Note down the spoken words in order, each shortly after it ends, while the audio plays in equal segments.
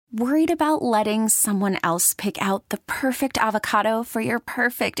Worried about letting someone else pick out the perfect avocado for your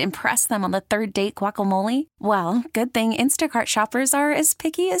perfect impress them on the third date guacamole? Well, good thing Instacart shoppers are as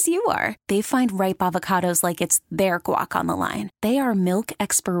picky as you are. They find ripe avocados like it's their guac on the line. They are milk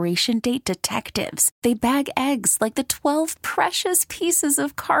expiration date detectives. They bag eggs like the 12 precious pieces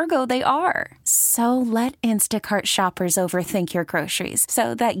of cargo they are. So let Instacart shoppers overthink your groceries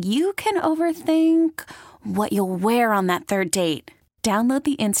so that you can overthink what you'll wear on that third date. Download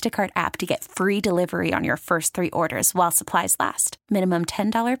the Instacart app to get free delivery on your first 3 orders while supplies last. Minimum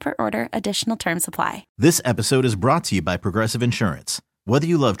 $10 per order. Additional terms apply. This episode is brought to you by Progressive Insurance. Whether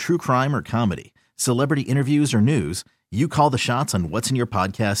you love true crime or comedy, celebrity interviews or news, you call the shots on what's in your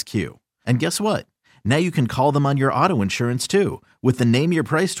podcast queue. And guess what? Now you can call them on your auto insurance too with the Name Your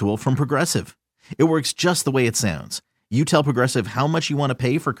Price tool from Progressive. It works just the way it sounds. You tell Progressive how much you want to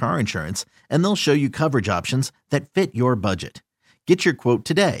pay for car insurance, and they'll show you coverage options that fit your budget. Get your quote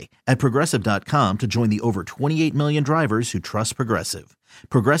today at Progressive.com to join the over 28 million drivers who trust Progressive.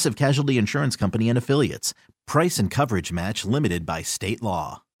 Progressive Casualty Insurance Company and Affiliates. Price and coverage match limited by state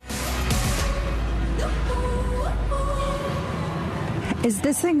law. Is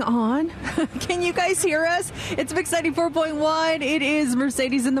this thing on? Can you guys hear us? It's Mix 94.1. It is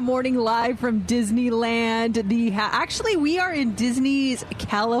Mercedes in the Morning live from Disneyland. Actually, we are in Disney's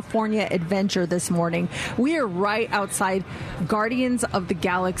California Adventure this morning. We are right outside Guardians of the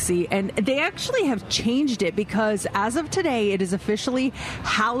Galaxy, and they actually have changed it because as of today, it is officially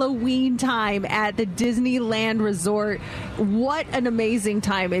Halloween time at the Disneyland Resort. What an amazing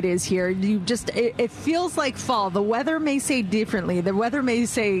time it is here. It feels like fall. The weather may say differently. The weather may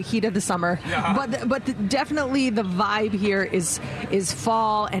say heat of the summer, but definitely the vibe here is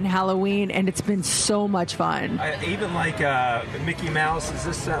fall and Halloween, and it's been so much fun. I even like Mickey Mouse. Is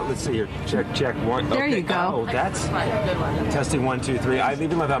this? Let's see here. Check one. There you go. Oh, that's good one. Testing 1, 2, 3. I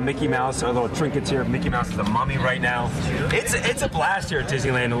even love how Mickey Mouse. Our little trinkets here. Mickey Mouse is a mummy right now. It's a blast here at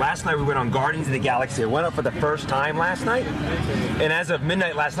Disneyland. Last night we went on Guardians of the Galaxy. I went up for the first time last night, and as of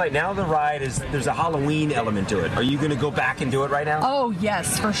midnight last night, now the ride there's a Halloween element to it. Are you going to go back and do it right now? Oh,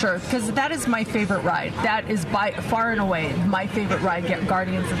 yes, for sure, because that is my favorite ride. That is by far and away my favorite ride,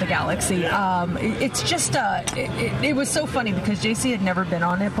 Guardians of the Galaxy. It's just, it was so funny because JC had never been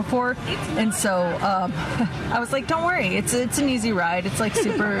on it before, and so I was like, don't worry, it's an easy ride. It's like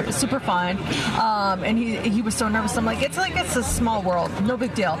super fun, and he was so nervous. I'm like, it's a small world, no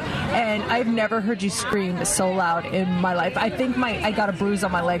big deal. And I've never heard you scream so loud in my life. I think I got a bruise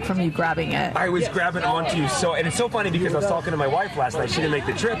on my leg from you grabbing it. I was grabbing onto you, and it's so funny because I was talking to my wife last night. She didn't make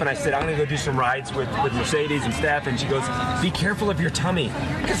the trip, and I said, I'm going to go do some rides with Mercedes and Steph, and she goes, be careful of your tummy,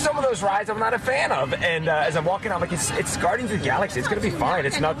 because some of those rides I'm not a fan of. And as I'm walking out, I'm like, it's Guardians of the Galaxy, it's going to be fine,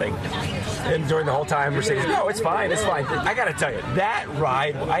 it's nothing. And during the whole time, Mercedes, no, it's fine. I got to tell you, that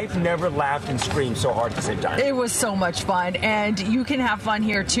ride, I've never laughed and screamed so hard at the same time. It was so much fun, and you can have fun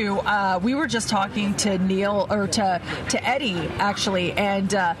here too. We were just talking to to Eddie, actually,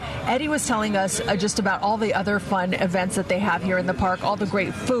 and Eddie was telling us just about all the other fun events that they have here in the park, all the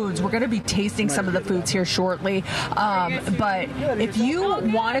great foods. We're going to be tasting some of the foods here shortly, but if you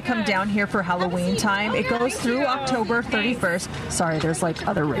want to come down here for Halloween time, it goes through October 31st. Sorry, there's like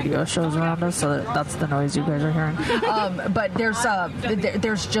other radio shows around us, so that's the noise you guys are hearing. But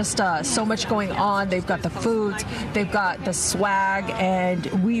there's just so much going on. They've got the foods, they've got the swag, and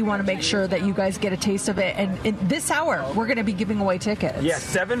we want to make sure that you guys get a taste of it. And in this hour, we're going to be giving away tickets. Yeah,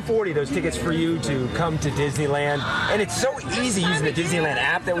 7:40, those tickets for you to come to Disneyland. And it's so easy using the Disneyland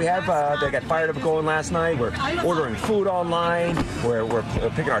app that we have. They got fired up going last night. We're ordering food online. We're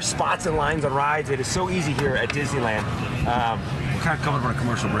picking our spots and lines on rides. It is so easy here at Disneyland. We're kind of coming from a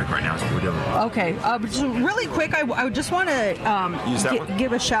commercial break right now, is what we're doing. Okay. Just really quick, I just want to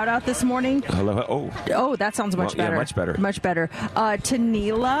give a shout out this morning. Hello. Oh, that sounds much better. Yeah, much better. Much better. To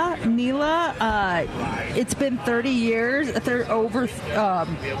Neela. Neela, it's been 30 years.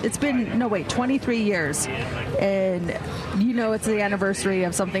 23 years. And you know it's the anniversary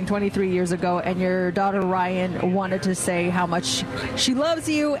of something 23 years ago, and your daughter Ryan wanted to say how much she loves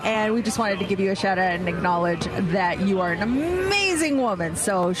you, and we just wanted to give you a shout out and acknowledge that you are an amazing woman.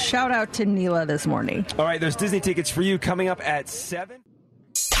 So shout out to Neela this morning. All right, there's Disney tickets for you coming up at 7.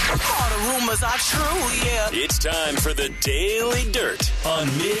 All the rumors are true, yeah. It's time for the Daily Dirt on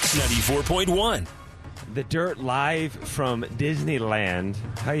Mix 94.1. The Dirt live from Disneyland.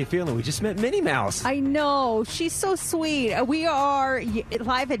 How you feeling? We just met Minnie Mouse. I know. She's so sweet. We are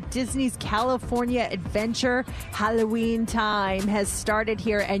live at Disney's California Adventure. Halloween time has started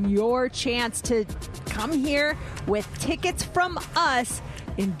here, and your chance to come here with tickets from us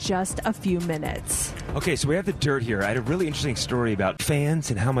in just a few minutes. Okay, so we have the dirt here. I had a really interesting story about fans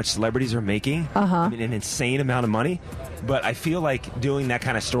and how much celebrities are making. I mean, an insane amount of money. But I feel like doing that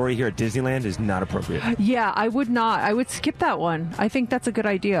kind of story here at Disneyland is not appropriate. Yeah, I would not. I would skip that one. I think that's a good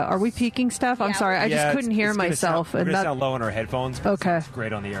idea. Are we peaking, Steph? I'm sorry. I just couldn't hear myself. We're going to sound low on our headphones. Okay. It's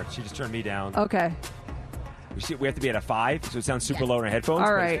great on the air. She just turned me down. Okay. We have to be at a 5, so it sounds super low in our headphones.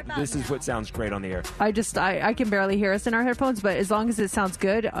 All right. This is what sounds great on the air. I can barely hear us in our headphones, but as long as it sounds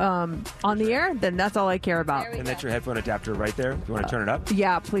good on the air, then that's all I care about. And that's your headphone adapter right there. If you want to turn it up?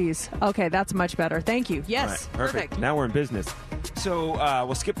 Yeah, please. Okay, that's much better. Thank you. Yes, right, perfect. Now we're in business. So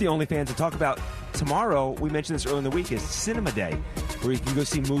we'll skip the OnlyFans and talk about tomorrow. We mentioned this earlier in the week is Cinema Day, where you can go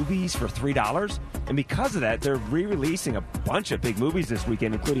see movies for $3. And because of that, they're re-releasing a bunch of big movies this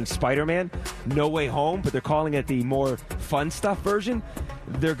weekend, including Spider-Man, No Way Home, but they're calling it the more fun stuff version.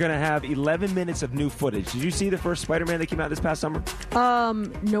 They're going to have 11 minutes of new footage. Did you see the first Spider-Man that came out this past summer?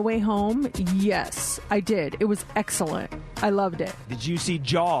 No Way Home? Yes, I did. It was excellent. I loved it. Did you see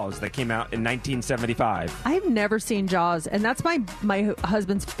Jaws that came out in 1975? I've never seen Jaws, and that's my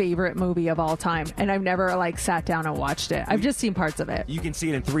husband's favorite movie of all time, and I've never sat down and watched it. I've just seen parts of it. You can see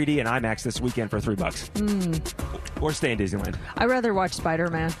it in 3D and IMAX this weekend for $3. Or stay in Disneyland. I'd rather watch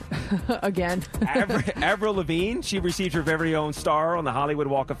Spider-Man again. Avril Lavigne, she received her very own star on the Hollywood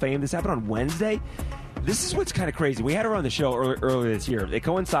Walk of Fame. This happened on Wednesday. This is what's kind of crazy. We had her on the show earlier this year. It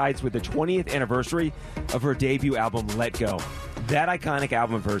coincides with the 20th anniversary of her debut album, Let Go. That iconic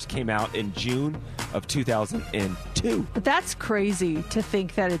album of hers came out in June of 2002. But that's crazy to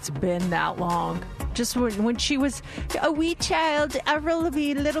think that it's been that long. Just when she was a wee child, Avril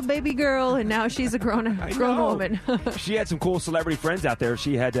Lavigne, little baby girl, and now she's a grown woman. She had some cool celebrity friends out there.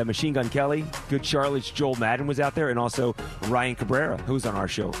 She had Machine Gun Kelly, Good Charlotte's Joel Madden was out there, and also Ryan Cabrera, who was on our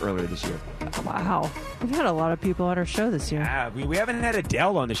show earlier this year. Wow. We've had a lot of people on our show this year. We haven't had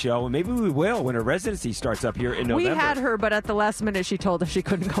Adele on the show, and maybe we will when her residency starts up here in November. We had her, but at the last minute she told us she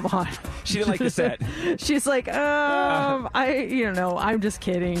couldn't come on. She didn't like the set. She's like, I'm just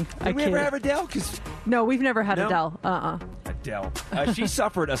kidding. Did we ever have Adele? No, we've never had Adele. Adele. She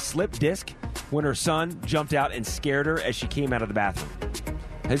suffered a slip disc when her son jumped out and scared her as she came out of the bathroom.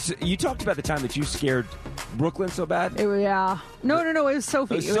 You talked about the time that you scared Brooklyn so bad? No, it was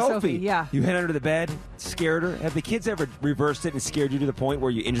Sophie. It was Sophie. Yeah. You hid under the bed, scared her. Have the kids ever reversed it and scared you to the point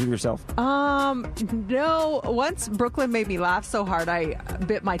where you injured yourself? No. Once Brooklyn made me laugh so hard, I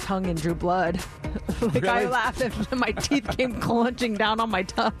bit my tongue and drew blood. Really? I laughed and my teeth came clenching down on my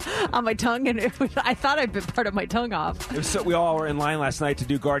tongue, and I thought I bit part of my tongue off. We all were in line last night to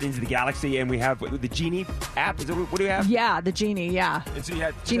do Guardians of the Galaxy, and we have the Genie app. What do you have? Yeah, the Genie. Yeah. And so you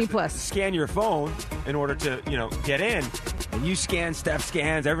had Genie Plus. Scan your phone in order to get in, and you scan. Steph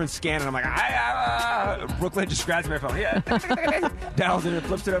scans. Everyone's scanning. I'm like, Brooklyn just grabs my phone. Yeah, dials it and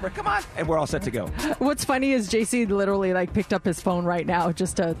flips it over. Come on, and we're all set to go. What's funny is JC literally picked up his phone right now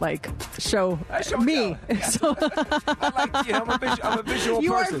just to show me. Yeah. So I'm a visual person.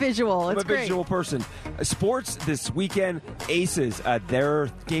 You are visual. It's I'm a visual person. Sports this weekend. Aces. Their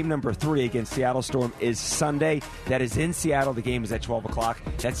game number 3 against Seattle Storm is Sunday. That is in Seattle. The game is at 12 o'clock.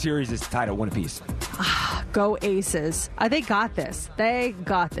 That series is tied at 1 apiece. Go Aces. They got this. They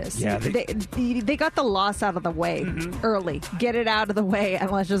got this. Yeah, they got the loss out of the way early. Get it out of the way,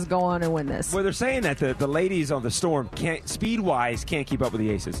 and let's just go on and win this. Well, they're saying that the ladies on the Storm speed-wise can't keep up with the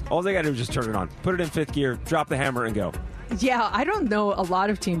Aces. All they got to do is just turn it on. Put it in 5th gear, drop the hammer, and go. Yeah, I don't know a lot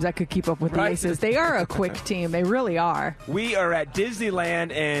of teams that could keep up with the Aces. They are a quick team. They really are. We are at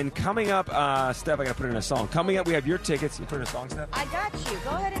Disneyland, and coming up, Steph, I got to put in a song. Coming up, we have your tickets. You put in a song, Steph? I got you.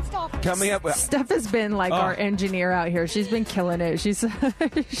 Go ahead and stop. Coming up, Steph has been our engineer out here. She's been killing it. She's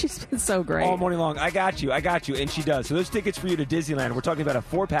been so great. All morning long. I got you, and she does. So those tickets for you to Disneyland, we're talking about a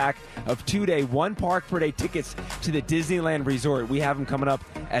 4-pack of 2-day, 1 park per day tickets to the Disneyland Resort. We have them coming up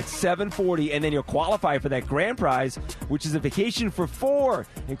at 7:40, and then you'll qualify for that grand prize, which is a vacation for 4,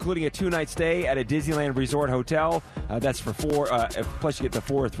 including a 2-night stay at a Disneyland Resort hotel. That's for 4, plus you get the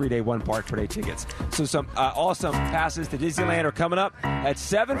 4 3-day, 1 park per day tickets. So some awesome passes to Disneyland are coming up at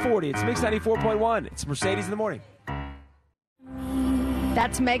 7:40. It's Mix 94.1. It's Mercedes in the Morning.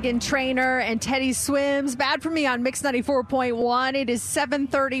 That's Meghan Trainor and Teddy Swims. Bad for Me on Mix 94.1. It is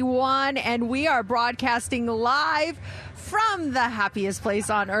 7:31, and we are broadcasting live from the happiest place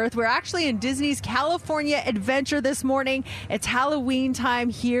on earth. We're actually in Disney's California Adventure this morning. It's Halloween time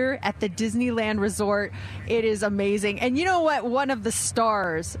here at the Disneyland Resort. It is amazing. And you know what one of the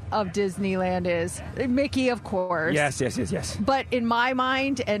stars of Disneyland is? Mickey, of course. Yes. But in my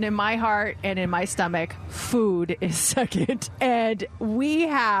mind and in my heart and in my stomach, food is second. And we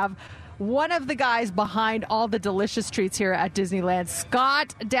have one of the guys behind all the delicious treats here at Disneyland,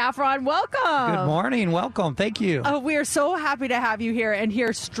 Scott Daffron. Welcome. Good morning. Welcome. Thank you. We are so happy to have you here and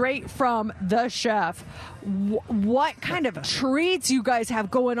hear straight from the chef what kind of treats you guys have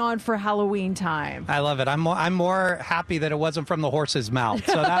going on for Halloween time. I love it. I'm more happy that it wasn't from the horse's mouth.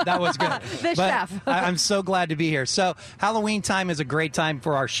 So that was good. The chef. I'm so glad to be here. So Halloween time is a great time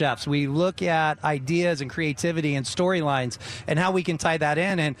for our chefs. We look at ideas and creativity and storylines and how we can tie that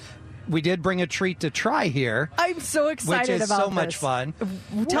in. And we did bring a treat to try here. I'm so excited which is about so this. much fun.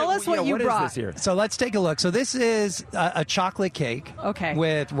 Tell us what you brought. What is this here? So let's take a look. So this is a chocolate cake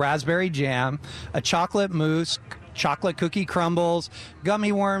with raspberry jam, a chocolate mousse, chocolate cookie crumbles,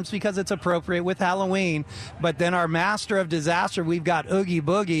 gummy worms because it's appropriate with Halloween. But then our master of disaster, we've got Oogie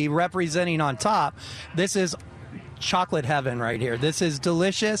Boogie representing on top. This is chocolate heaven right here. This is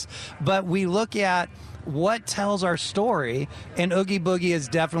delicious, but we look at what tells our story, and Oogie Boogie is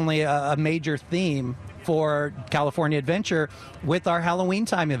definitely a major theme for California Adventure with our Halloween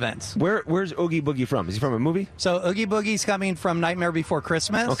time events. Where's Oogie Boogie from? Is he from a movie? So Oogie Boogie's coming from Nightmare Before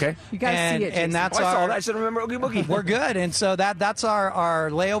Christmas. Okay. You guys see it, and Jason. that's I saw our. that. I should remember Oogie Boogie. We're good, and so that's our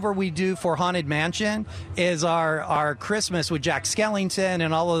layover we do for Haunted Mansion is our Christmas with Jack Skellington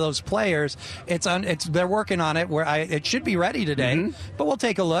and all of those players. They're working on it. It should be ready today, but we'll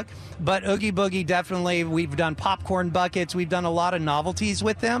take a look. But Oogie Boogie definitely. We've done popcorn buckets. We've done a lot of novelties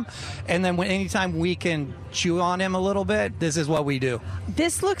with them, and then anytime we can chew on him a little bit, this is what we do.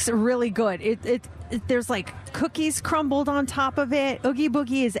 This looks really good. There's like cookies crumbled on top of it. Oogie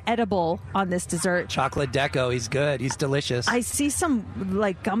Boogie is edible on this dessert. Chocolate deco. He's good. He's delicious. I see some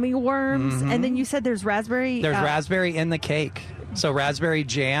like gummy worms, and then you said there's raspberry. There's raspberry in the cake. So raspberry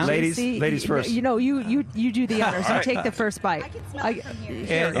jam. Ladies first. You do the honors. You take the first bite.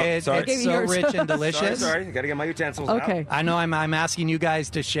 It's sorry. so rich and delicious. Sorry. Got to get my utensils Okay. I know I'm asking you guys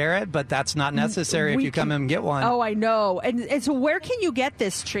to share it, but that's not necessary if you come and get one. Oh, I know. And so where can you get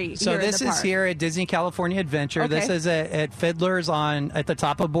this treat? So here in this the is park? here at Disney California Adventure. Okay. This is at Fiddler's at the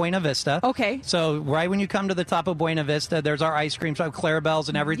top of Buena Vista. Okay. So right when you come to the top of Buena Vista, there's our ice cream shop, Clarabelle's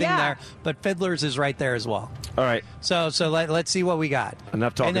and everything there. But Fiddler's is right there as well. All right. So let's see what we got.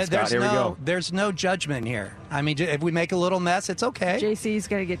 Enough talking, And Scott. Here we go. There's no judgment here. I mean, if we make a little mess, it's okay. JC's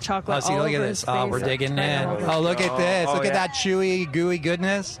going to get chocolate Oh, see, all look at over this. his Oh, face. we're digging in. Oh, Oh, look at this. Look at yeah. that chewy, gooey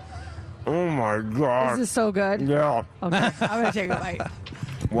goodness. Oh my God. This is so good. Yeah. Okay, I'm going to take a bite.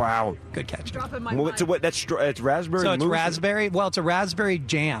 Wow. Good catch. Drop in my Well, mind. so what? It's raspberry. So it's mousse? raspberry. Well, it's a raspberry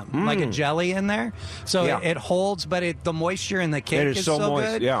jam, like a jelly in there. So Yeah. it holds, but the moisture in the cake It is so moist,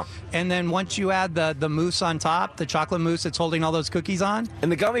 good. yeah. And then once you add the mousse on top, the chocolate mousse, it's holding all those cookies on.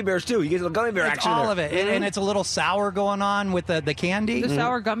 And the gummy bears too. You get the gummy bear It's action. all there. of it, and it's a little sour going on with the candy. The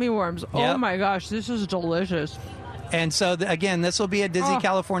sour gummy worms. Oh Yep. my gosh, this is delicious. And so, again, this will be a Disney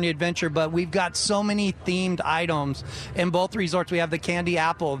California Adventure, but we've got so many themed items in both resorts. We have the candy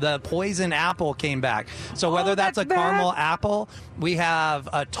apple. The poison apple came back. So whether that's a that's caramel bad. apple, we have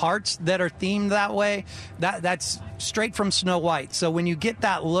tarts that are themed that way. That's straight from Snow White. So when you get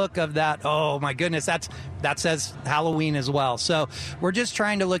that look of that, oh, my goodness, that says Halloween as well. So we're just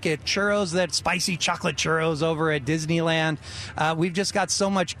trying to look at churros, that spicy chocolate churros over at Disneyland. We've just got so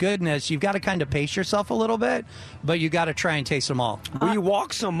much goodness. You've got to kind of pace yourself a little bit, but you got to try and taste them all. Well, you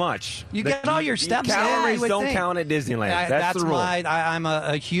walk so much. You get all your steps in, I Calories would don't think. count at Disneyland. That's the rule. I'm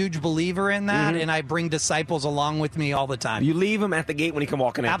a huge believer in that, and I bring disciples along with me all the time. You leave them at the gate when you come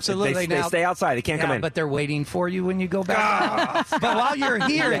walking in. Absolutely. They Now- stay outside. They can't come in. But they're waiting for you when you go back out. But while you're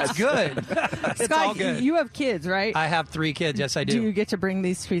here, it's good. It's Scott, all good. you have kids, right? I have 3 kids. Yes, I do do. you get to bring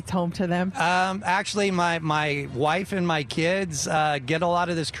these treats home to them? Actually, my wife and my kids get a lot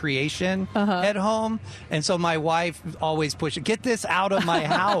of this creation at home, and so my wife always pushes, "Get this out of my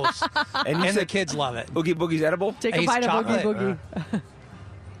house," And you and the said kids love it. Oogie Boogie's edible? Take a He's bite chocolate. of Oogie Boogie.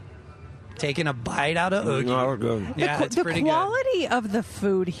 Taking a bite out of Oogie. No, we're good. Yeah, it's the pretty good. quality of the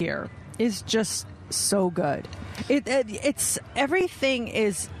food here is just so good. It's everything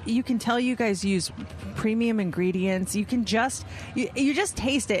is. You can tell you guys use premium ingredients. You can just you just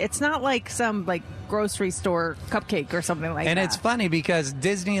taste it. It's not like some like grocery store cupcake or something like And that. it's funny because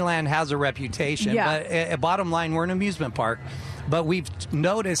Disneyland has a reputation, Yeah. but bottom line, we're an amusement park. But we've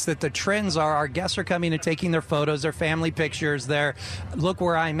noticed that the trends are our guests are coming and taking their photos, their family pictures, their look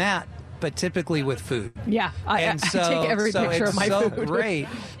where I'm at, but typically with food. Yeah, I take every picture it's of my so food. great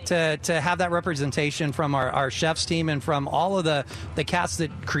to have that representation from our chefs team and from all of the cast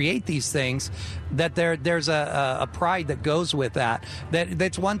that create these things, that there's a pride that goes with that.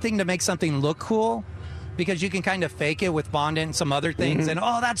 That's one thing to make something look cool, because you can kind of fake it with fondant and some other things, and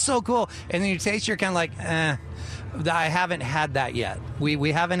oh, that's so cool. And then you taste, you're kind of like, eh. I haven't had that yet.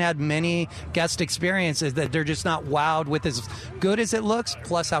 We haven't had many guest experiences that they're just not wowed with as good as it looks,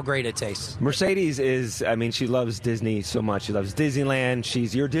 plus how great it tastes. Mercedes is, she loves Disney so much. She loves Disneyland.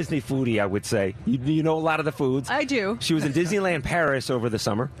 She's your Disney foodie, I would say. You know a lot of the foods. I do. She was in Disneyland Paris over the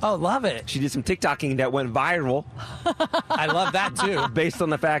summer. Oh, love it. She did some TikToking that went viral. I love that, too. Based on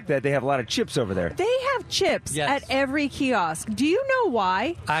the fact that they have a lot of chips over there. They have chips at every kiosk. Do you know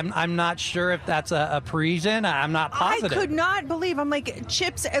why? I'm not sure if that's a Parisian. I'm not positive. I could not believe. I'm like,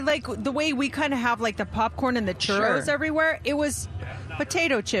 chips, like the way we kind of have like the popcorn and the churros everywhere. It was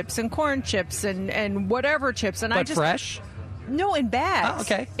potato chips and corn chips and whatever chips. And but fresh? No, in bags. Oh,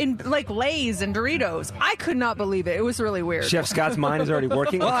 okay. In like Lay's and Doritos. I could not believe it. It was really weird. Chef Scott's mind is already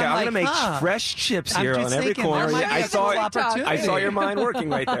working. Well, okay, I'm like, going to make fresh chips here on every thinking, corner. I saw your mind working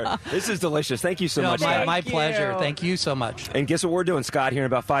right there. This is delicious. Thank you so much, Scott. My pleasure. Thank you so much. And guess what we're doing, Scott, here in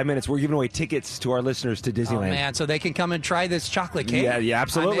about 5 minutes? We're giving away tickets to our listeners to Disneyland. Oh, man, so they can come and try this chocolate cake? Yeah,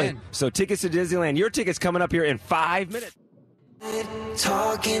 absolutely. So tickets to Disneyland. Your tickets coming up here in 5 minutes.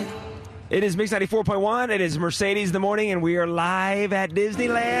 It is Mix 94.1. It is Mercedes in the morning, and we are live at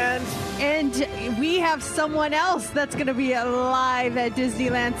Disneyland. And we have someone else that's going to be live at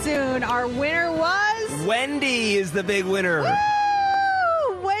Disneyland soon. Our winner was... Wendy is the big winner. Woo!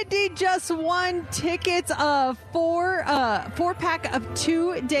 Wendy just won tickets of four-pack of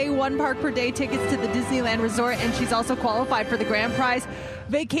 2-day, 1 park per day tickets to the Disneyland Resort, and she's also qualified for the grand prize.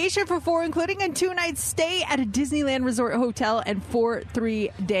 Vacation for 4, including a 2-night stay at a Disneyland Resort hotel and 4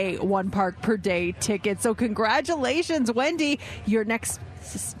 3-day, 1 park per day tickets. So congratulations, Wendy. Your next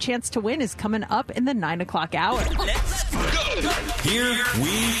chance to win is coming up in the 9 o'clock hour. Let's go. Here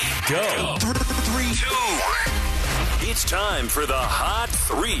we go. 3, 2, 1. It's time for the Hot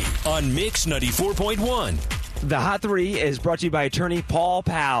 3 on Mix 94.1. The Hot 3 is brought to you by attorney Paul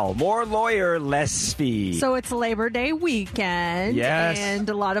Powell. More lawyer, less fee. So it's Labor Day weekend. Yes. And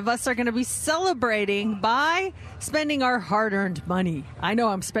a lot of us are going to be celebrating by spending our hard-earned money. I know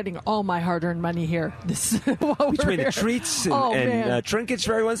I'm spending all my hard-earned money here. This is what between the treats and trinkets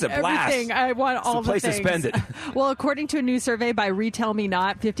for everyone's a blast. Everything. I want all the things. It's a place to spend it. Well, according to a new survey by Retail Me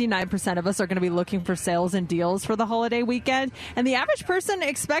Not, 59% of us are going to be looking for sales and deals for the holiday weekend. And the average person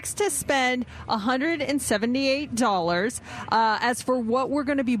expects to spend $178. As for what we're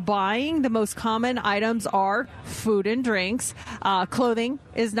going to be buying, the most common items are food and drinks. Clothing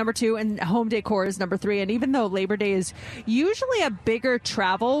is number 2, and home decor is number 3. And even though Labor Day is usually a bigger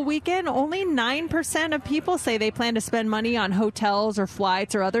travel weekend, only 9% of people say they plan to spend money on hotels or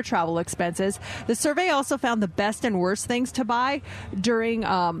flights or other travel expenses. The survey also found the best and worst things to buy during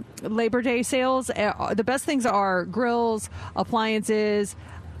Labor Day sales. The best things are grills, appliances,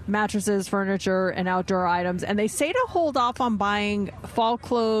 mattresses, furniture, and outdoor items. And they say to hold off on buying fall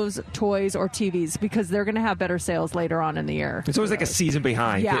clothes, toys, or TVs because they're going to have better sales later on in the year. It's always like a season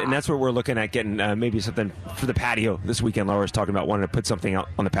behind. Yeah. And that's what we're looking at getting maybe something for the patio this weekend. Laura's talking about wanting to put something out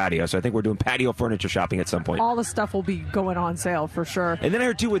on the patio. So I think we're doing patio furniture shopping at some point. All the stuff will be going on sale for sure. And then I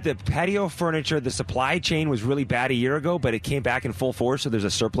heard, too, with the patio furniture, the supply chain was really bad a year ago, but it came back in full force. So there's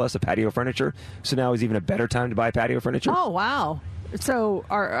a surplus of patio furniture. So now is even a better time to buy patio furniture. Oh, wow. So,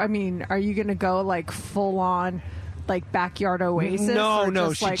 are you going to go like full on, like backyard oasis?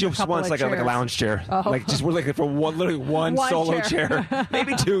 No. She like just wants like a lounge chair. Oh. Like just we're looking for literally one solo chair.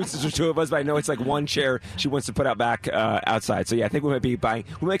 Maybe two, since there's 2 of us. But I know it's like one chair she wants to put out back outside. So yeah, I think we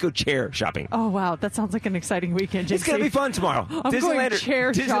might go chair shopping. Oh wow, that sounds like an exciting weekend. JC. It's gonna be fun tomorrow. Disneyland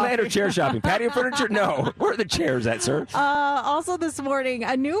or chair shopping. Patio furniture? No. Where are the chairs at, sir? Also this morning,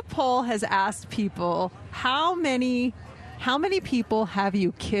 a new poll has asked people how many people have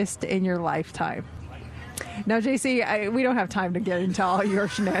you kissed in your lifetime? Now, JC, we don't have time to get into all your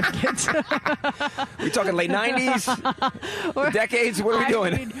shenanigans. We talking late 90s? Decades? What are we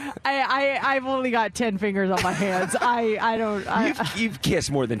doing? I've only got 10 fingers on my hands. I don't... You've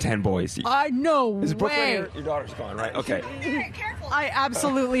kissed more than 10 boys. No way. Is Brooklyn your daughter's gone, right? Okay. I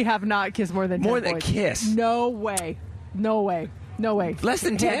absolutely have not kissed more than 10 boys. More than a kiss? No way. No way. No way. Less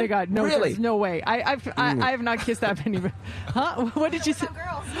than 10? God, no, really? No way. I have not kissed that many. Huh? What did you say?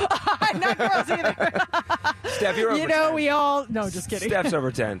 Not girls either. Steph, you're over 10. We all... No, just kidding. Steph's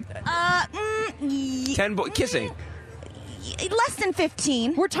over 10. 10 kissing. Less than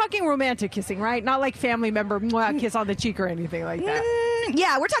 15. We're talking romantic kissing, right? Not like family member kiss on the cheek or anything like that.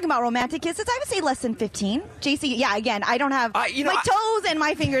 Yeah, we're talking about romantic kisses. I would say less than 15. JC, yeah, again, I don't have... my toes and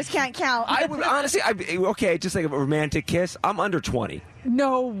my fingers can't count. I would honestly... okay, just like a romantic kiss, I'm under 20.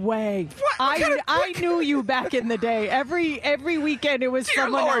 No way. I knew you back in the day. Every weekend it was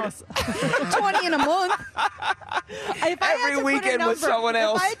someone else. 20 in a month. Every weekend was someone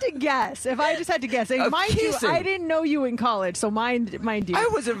else. If I had to guess, if I just had to guess, and mind you, I didn't know you in college, so mind you. I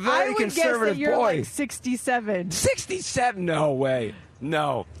was a very conservative guess that you're boy. Like 67. 67? No way.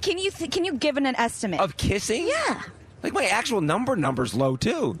 No. Can you give an estimate of kissing? Yeah. Like my actual number's low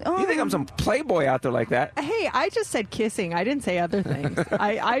too. You think I'm some playboy out there like that? Hey, I just said kissing. I didn't say other things.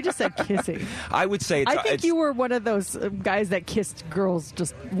 I just said kissing. I would say I think you were one of those guys that kissed girls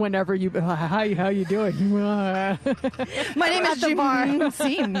just whenever you. How you doing? My name is Jamar.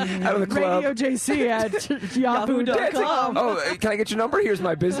 Out of the club. Radio JC at yahoo.com. Oh, can I get your number? Here's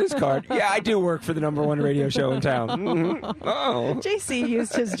my business card. Yeah, I do work for the #1 radio show in town. Mm-hmm. Oh. JC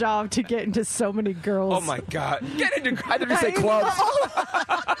used his job to get into so many girls. Oh my God! Get into. I thought you say clubs.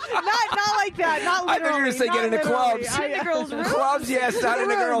 not like that. Not literally. I thought you were going to say get into clubs. In the girls' rooms. Clubs, yes, not in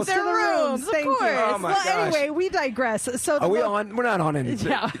the girls. They're the rooms. Thank you. Oh my gosh. Anyway, we digress. So are we on? We're not on in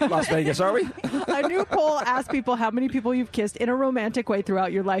Las Vegas, are we? A new poll asked people how many people you've kissed in a romantic way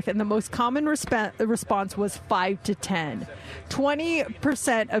throughout your life, and the most common response was 5 to 10.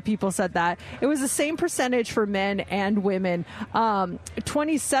 20% of people said that. It was the same percentage for men and women.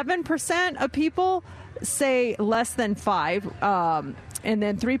 27% of people say less than 5, and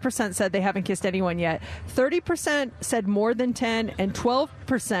then 3% said they haven't kissed anyone yet. 30% said more than 10, and 12%,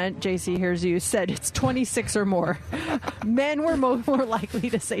 JC, here's you, said it's 26 or more. Men were more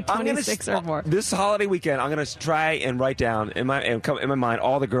likely to say 26 or more. This holiday weekend, I'm going to try and write down in my mind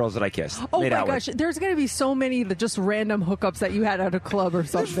all the girls that I kissed. Oh my gosh, there's going to be so many just random hookups that you had at a club or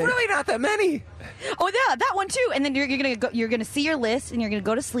something. There's really not that many. Oh yeah, that one too. And then you're gonna see your list, and you're gonna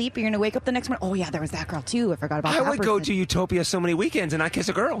go to sleep. You're gonna wake up the next morning. Oh yeah, there was that girl too. I forgot about that. I would go to Utopia so many weekends and not kiss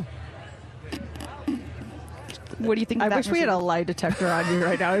a girl. What do you think? I wish we had a lie detector on you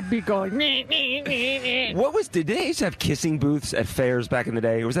right now. It'd be going. Did they used to have kissing booths at fairs back in the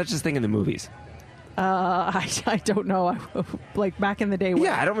day, or was that just a thing in the movies? I don't know. Like back in the day.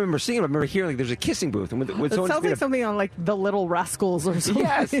 Yeah, I don't remember seeing them. I remember hearing like there's a kissing booth. And it sounds like something on like The Little Rascals or something.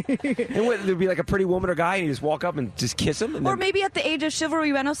 Yes. And there'd be like a pretty woman or guy, and you just walk up and just kiss him. And or maybe at the Age of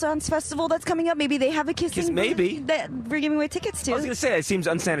Chivalry Renaissance Festival that's coming up, maybe they have a kissing booth maybe that we're giving away tickets to. I was going to say, it seems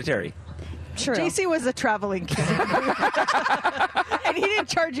unsanitary. True. JC was a traveling kissing booth. And he didn't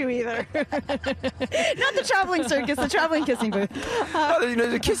charge you either. Not the traveling circus, the traveling kissing booth.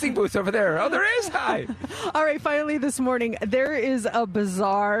 There's a kissing booth over there. Oh, there is? Hi. All right, finally this morning, there is a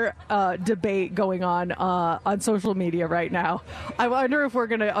bizarre debate going on social media right now. I wonder if we're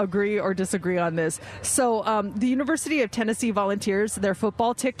going to agree or disagree on this. So the University of Tennessee Volunteers, their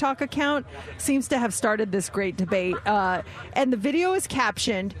football TikTok account, seems to have started this great debate. And the video is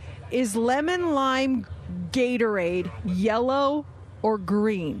captioned, "Is lemon lime Gatorade yellow or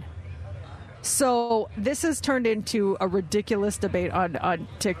green?" So this has turned into a ridiculous debate on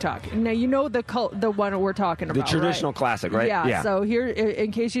TikTok. Now you know the one we're talking about, the traditional classic, right? Yeah. So here,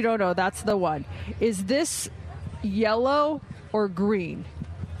 in case you don't know, that's the one. Is this yellow or green?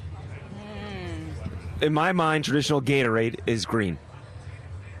 In my mind, traditional Gatorade is green.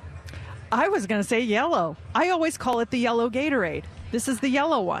 I was going to say yellow. I always call it the yellow Gatorade. This is the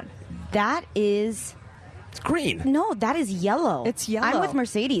yellow one. That is... It's green. No, that is yellow. It's yellow. I'm with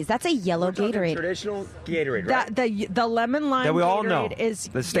Mercedes. That's a yellow Gatorade. Traditional Gatorade, right? The lemon lime that we all know Gatorade is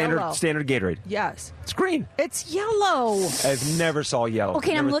the standard Gatorade. Yes. It's green. It's yellow. I've never saw yellow.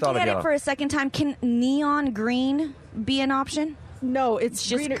 Okay, I'm looking at it for a second time. Can neon green be an option? No, it's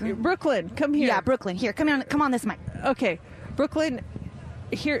just green. Brooklyn, come here. Yeah, Brooklyn. Here, come on this mic. Okay. Brooklyn,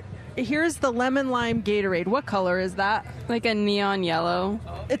 here's the lemon lime Gatorade. What color is that? Like a neon yellow.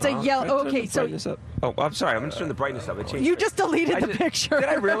 It's a yellow. Okay, so oh, I'm sorry. I'm going to turn the brightness up. It changed. You just deleted the picture. Did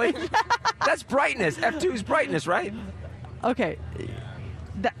I really? That's brightness. F2 is brightness, right? Okay.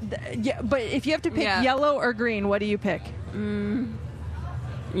 Yeah, but if you have to pick yellow or green, what do you pick?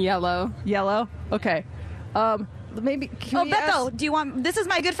 Yellow. Yellow? Okay. Maybe. Beto, do you want? This is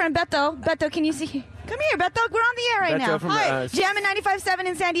my good friend Beto. Beto, can you see? Come here, Beto. We're on the air right now. Hi, Jammin' 95.7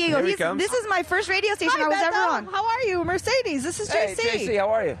 in San Diego. This is my first radio station I was ever on. How are you, Mercedes? This is JC. Hey, JC, how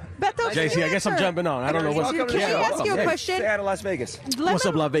are you? Beto, JC, I guess I'm jumping on. I don't know what's. Can I ask you a question? Say hi to Las Vegas. What's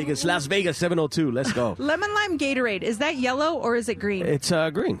up, Las Vegas? Las Vegas 702. Let's go. Lemon lime Gatorade. Is that yellow or is it green? It's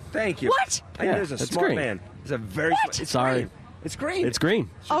green. Thank you. What? I knew there's a smart man. It's a very. Sorry. It's green. It's green.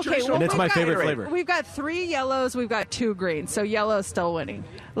 Okay, and it's my favorite flavor. We've got 3 yellows. We've got 2 greens. So yellow is still winning.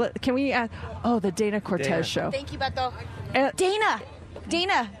 Can we add? Oh, the Dana Cortez show. Thank you, Beto. Dana.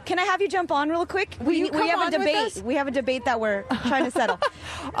 Dana, can I have you jump on real quick? We have a debate. We have a debate that we're trying to settle.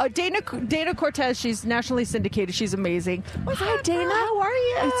 Dana Cortez, she's nationally syndicated. She's amazing. Hi, Dana. How are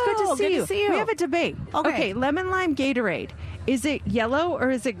you? It's good to see you. See you. We have a debate. Okay, lemon lime Gatorade. Is it yellow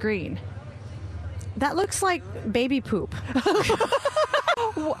or is it green? That looks like baby poop.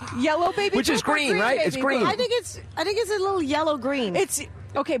 Yellow baby Which poop is green, right? It's green. I think it's a little yellow green. It's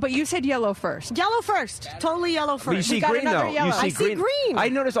okay, but you said yellow first. Yellow first. Totally yellow first. But you see green, though. Yellow. You see I see green. I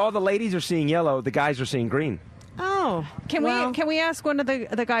noticed all the ladies are seeing yellow. The guys are seeing green. Oh. Can we ask one of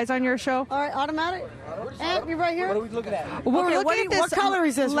the guys on your show? All right, automatic. And you're right here. What are we looking at? We're looking at this. What color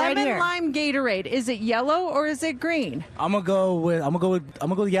is this right here? Lemon lime Gatorade. Is it yellow or is it green? I'm gonna go with yellow. I'm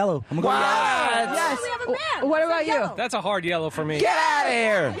gonna go What? Yes. We have a man. What about you? That's a hard yellow for me. Get out of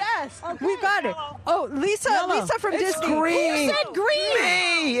here! Yes, we've got it. Oh, Lisa from It's Disney. green. Who said green?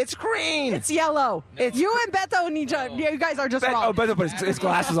 Me! It's green. It's yellow. It's you and Beto need to. You guys are just wrong. Oh, Beto put his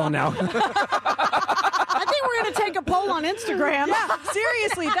glasses on now. I think we're going to take a poll on Instagram. Yeah,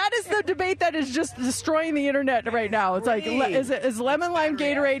 seriously, that is the debate that is just destroying the internet right now. It's like, is lemon lime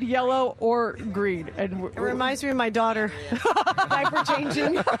Gatorade yellow or green? And It reminds me of my daughter. Diaper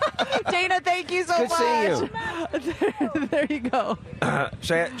changing. Dana, thank you so Good much. seeing you. There you go.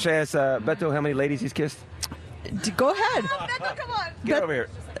 Should I ask Beto how many ladies he's kissed? Go ahead. Beto, come on. Get over here.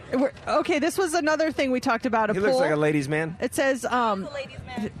 Okay, this was another thing we talked about. He looks like a ladies' man. It says,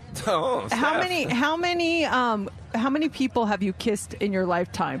 Oh, how many people have you kissed in your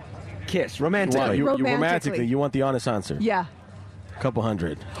lifetime? Kiss romantically. You Romantically. romantically. You want the honest answer? Yeah. A couple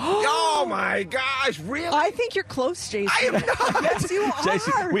hundred. Oh my gosh! Really? I think you're close, Jason. I am not. Yes, you are.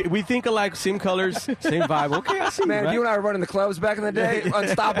 Jason, we think alike, same colors, same vibe. Okay, I see Man, you, right? you and I were running the clubs back in the day.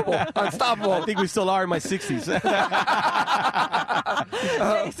 Unstoppable. Unstoppable. I think we still are in my 60s.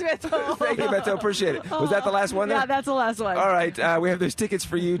 Thanks, Beto. Thank you, Beto. Appreciate it. Was that the last one? Then? Yeah, that's the last one. All right, we have those tickets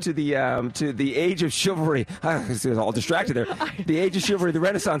for you to the Age of Chivalry. I was all distracted there. The Age of Chivalry, the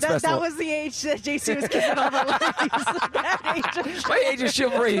Renaissance Festival. That was the age that JC was kissing all the ladies. That age of My Age of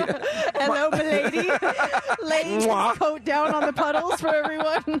Chivalry. Hello, milady. Laying his coat down on the puddles for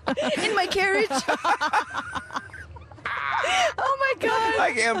everyone. In my carriage. Oh my God.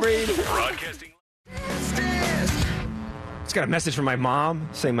 I can't breathe. Broadcasting. Just got a message from my mom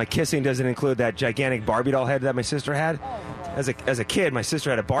saying my kissing doesn't include that gigantic Barbie doll head that my sister had. As a kid, my sister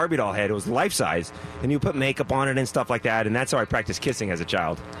had a Barbie doll head. It was life size, and you put makeup on it and stuff like that. And that's how I practiced kissing as a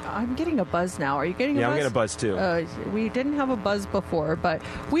child. I'm getting a buzz now. Are you getting a buzz? Yeah, I'm getting a buzz too. We didn't have a buzz before, but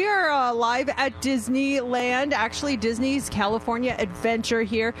we are live at Disneyland. Actually, Disney's California Adventure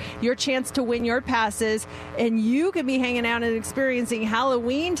here. Your chance to win your passes, and you can be hanging out and experiencing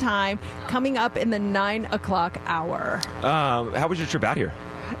Halloween time coming up in the 9 o'clock hour. How was your trip out here?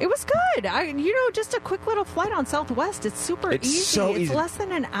 It was good. Just a quick little flight on Southwest. It's super It's easy. so easy. It's less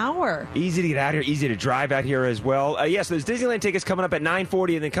than an hour. Easy to get out here, easy to drive out here as well. Yes, there's Disneyland tickets coming up at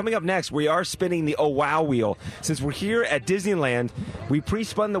 9:40, and then coming up next, we are spinning the Oh Wow wheel. Since we're here at Disneyland, we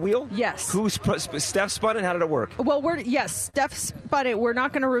pre-spun the wheel? Yes. Steph spun it? How did it work? Well, Steph spun it. We're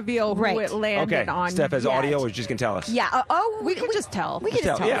not going to reveal who it landed on. Steph has yet. audio, or just can tell us? Yeah. We can just tell. We can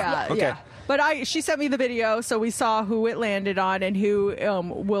just tell. Yeah. Okay. Yeah. But she sent me the video, so we saw who it landed on and who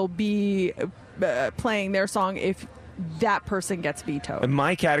will be playing their song if that person gets vetoed. And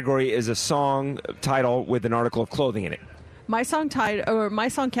my category is a song title with an article of clothing in it. My song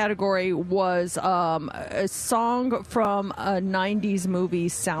category was a song from a 90s movie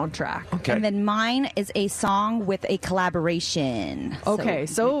soundtrack. Okay. And then mine is a song with a collaboration. Okay,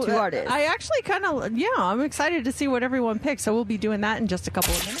 so two artists. I actually I'm excited to see what everyone picks. So we'll be doing that in just a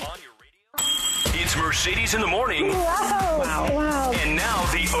couple of minutes. It's Mercedes in the morning. Wow. And now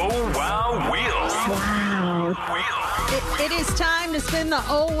the Oh Wow Wheel. Wow. It is time to spin the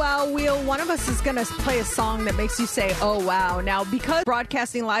Oh Wow wheel. One of us is going to play a song that makes you say, oh wow. Now, because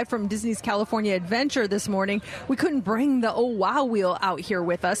broadcasting live from Disney's California Adventure this morning, we couldn't bring the Oh Wow wheel out here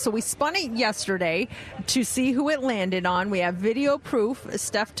with us. So we spun it yesterday to see who it landed on. We have video proof.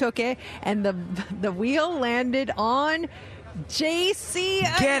 Steph took it, and the wheel landed on JC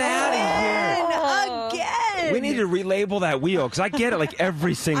Get out of here. Again. We need to relabel that wheel, because I get it like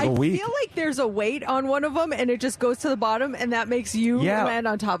every single week. I feel like there's a weight on one of them, and it just goes to the bottom, and that makes you land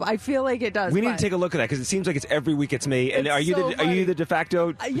on top. I feel like it does. We need to take a look at that, because it seems like it's every week it's me. And are you the de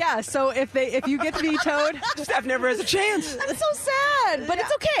facto? Yeah. So if you get vetoed, Steph never has a chance. That's so sad, but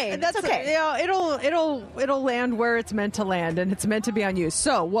it's okay. That's okay. Yeah, it'll land where it's meant to land, and it's meant to be on you.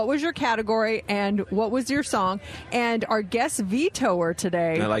 So, what was your category, and what was your song? And our guest vetoer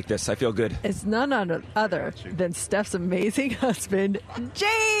today, I like this. I feel good. Is none other than and Steph's amazing husband,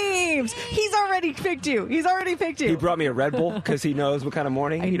 James. He's already picked you. He brought me a Red Bull because he knows what kind of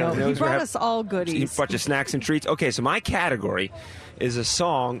morning. He brought us all goodies. A bunch of snacks and treats. Okay, so my category is a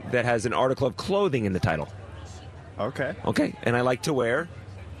song that has an article of clothing in the title. Okay. Okay, and I like to wear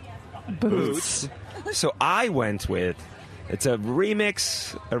boots. So I went with, it's a remake.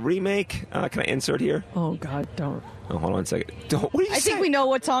 Can I insert here? Oh, God, don't. Oh, hold on a second. What are you I saying? think we know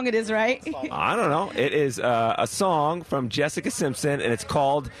what song it is, right? I don't know. It is a song from Jessica Simpson, and it's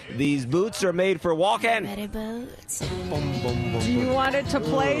called "These Boots Are Made for Walking." Ready boots. Do you want it to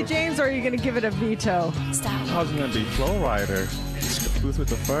play, James, or are you going to give it a veto? I was going to be Flow Rider. Boots with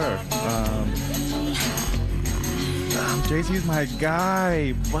the fur. Jay-Z's my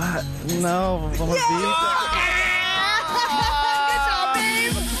guy. What? No. I'm a veto.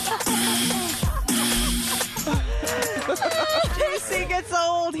 JC gets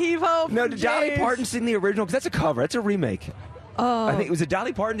old. Heave ho. No, did Dolly Parton sing the original? Because that's a cover. That's a remake. Oh, I think it was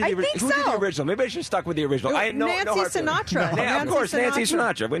Dolly Parton. I think Who did the so. original? Maybe I should have stuck with the original. Nancy Sinatra. Of course, Nancy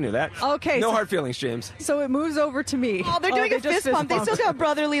Sinatra. We knew that. Okay. No hard feelings, James. So it moves over to me. Oh, they're doing a fist bump. They still got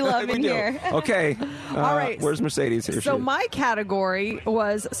brotherly love in here. Okay. All right. Where's Mercedes? Here So she is. my category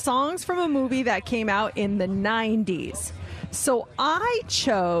was songs from a movie that came out in the 90s. So I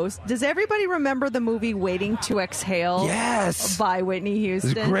chose, does everybody remember the movie Waiting to Exhale? Yes. By Whitney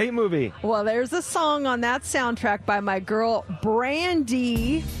Houston. It's a great movie. Well, there's a song on that soundtrack by my girl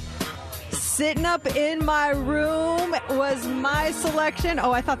Brandy. Sitting Up in My Room was my selection.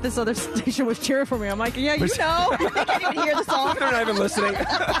 Oh, I thought this other station was cheering for me. I'm like, yeah, you know. I can't even hear the song. They're not even listening.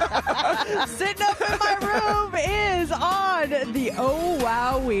 Sitting Up in My Room is on the Oh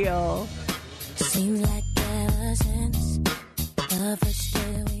Wow Wheel. Seems like ever since the first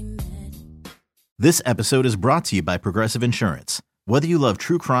day we met. This episode is brought to you by Progressive Insurance. Whether you love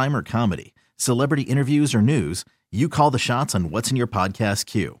true crime or comedy, celebrity interviews or news, you call the shots on what's in your podcast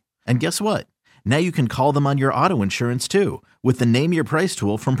queue. And guess what? Now you can call them on your auto insurance too with the Name Your Price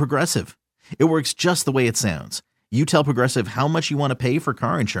tool from Progressive. It works just the way it sounds. You tell Progressive how much you want to pay for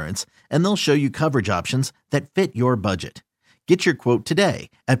car insurance, and they'll show you coverage options that fit your budget. Get your quote today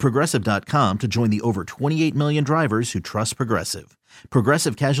at Progressive.com to join the over 28 million drivers who trust Progressive.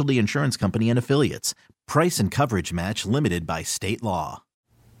 Progressive Casualty Insurance Company and Affiliates. Price and coverage match limited by state law.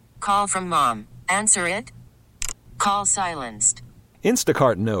 Call from mom. Answer it. Call silenced.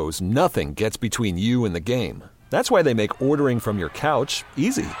 Instacart knows nothing gets between you and the game. That's why they make ordering from your couch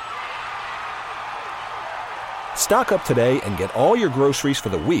easy. Stock up today and get all your groceries for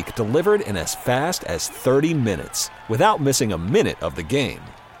the week delivered in as fast as 30 minutes without missing a minute of the game.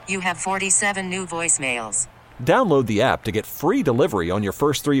 You have 47 new voicemails. Download the app to get free delivery on your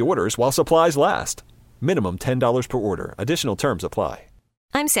first 3 orders while supplies last. Minimum $10 per order. Additional terms apply.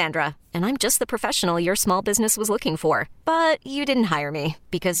 I'm Sandra, and I'm just the professional your small business was looking for. But you didn't hire me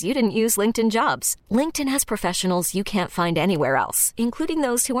because you didn't use LinkedIn Jobs. LinkedIn has professionals you can't find anywhere else, including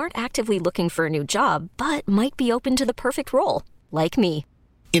those who aren't actively looking for a new job, but might be open to the perfect role, like me.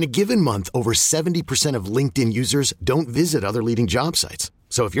 In a given month, over 70% of LinkedIn users don't visit other leading job sites.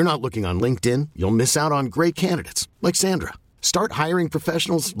 So if you're not looking on LinkedIn, you'll miss out on great candidates like Sandra. Start hiring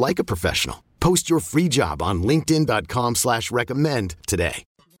professionals like a professional. Post your free job on linkedin.com/recommend today.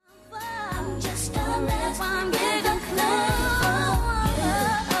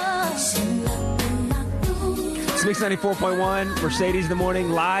 It's Mix 94.1, Mercedes in the Morning,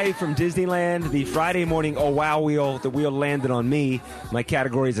 live from Disneyland, the Friday morning Oh Wow Wheel. The wheel landed on me. My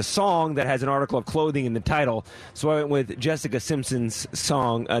category is a song that has an article of clothing in the title. So I went with Jessica Simpson's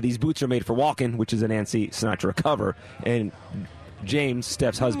song, These Boots Are Made for Walking, which is a Nancy Sinatra cover. And James,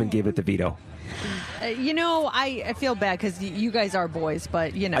 Steph's husband, gave it the veto. I feel bad because you guys are boys,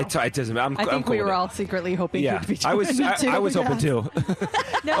 but it doesn't. I think we were all secretly hoping you'd be I was hoping too.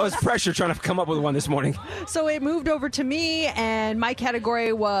 No. I was pressure trying to come up with one this morning. So it moved over to me, and my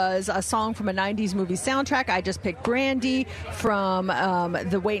category was a song from a 90s movie soundtrack. I just picked Brandy from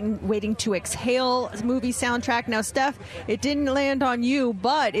the Waiting to Exhale movie soundtrack. Now, Steph, it didn't land on you,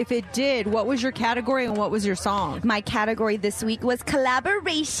 but if it did, what was your category and what was your song? My category this week was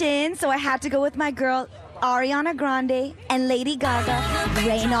collaboration, so I had to go with my girl Ariana Grande and Lady Gaga,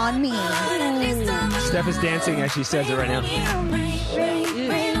 Rain on Me. Steph is dancing as she says it right now.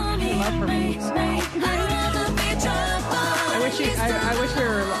 I wish I wish we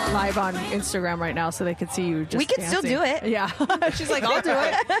were live on Instagram right now so they could see you just We can dancing. still do it. Yeah. She's like, I'll do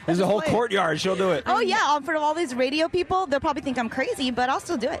it. There's a whole courtyard. She'll do it. Oh, yeah. For all these radio people, they'll probably think I'm crazy, but I'll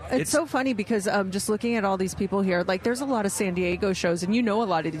still do it. It's so funny because just looking at all these people here, like there's a lot of San Diego shows, and you know a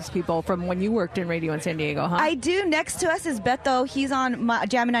lot of these people from when you worked in radio in San Diego, huh? I do. Next to us is Beto. He's on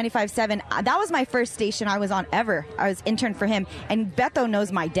Jammin' 95.7. That was my first station I was on ever. I was intern for him, and Beto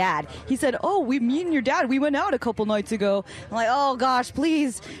knows my dad. He said, me and your dad, we went out a couple nights ago. I'm like, oh, gosh,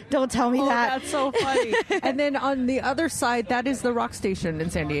 please don't tell me that. That's so funny. And then on the other side, that is the rock station in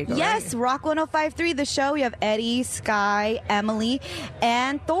San Diego, Yes, right? Rock 105.3, the show. We have Eddie, Sky, Emily,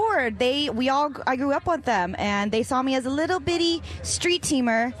 and Thor. I grew up with them, and they saw me as a little bitty street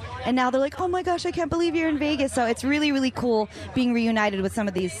teamer, and now they're like, oh my gosh, I can't believe you're in Vegas. So it's really, really cool being reunited with some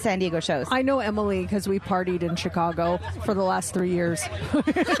of these San Diego shows. I know Emily because we partied in Chicago for the last 3 years.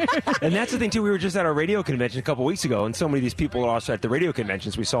 And that's the thing, too. We were just at our radio convention a couple weeks ago, and so many of these people are also at the radio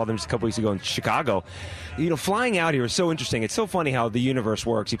conventions. We saw them just a couple weeks ago in Chicago. You know, flying out here is so interesting. It's so funny how the universe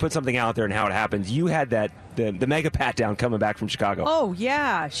works. You put something out there and how it happens. You had the mega pat down coming back from Chicago. Oh,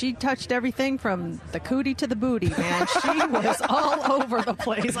 yeah. She touched everything from the cootie to the booty, man. She was all over the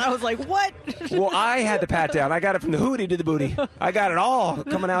place. I was like, what? Well, I had the pat down. I got it from the hootie to the booty. I got it all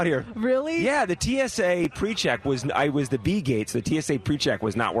coming out here. Really? Yeah, the TSA pre-check was the B gates. The TSA pre-check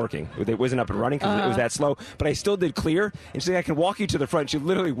was not working. It wasn't up and running because it was that slow. But I still did clear. And she's like, I can walk you to the front. She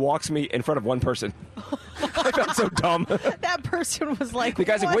literally walks me in front of one person. I felt so dumb. That person was like, the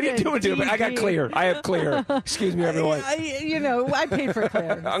guy's like, what are you doing, dude? I got clear. I have clear. Excuse me, everyone. I paid for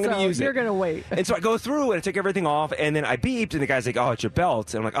clear. I'm going to use it. You're going to wait. And so I go through and I take everything off, and then I beeped, and the guy's like, oh, it's your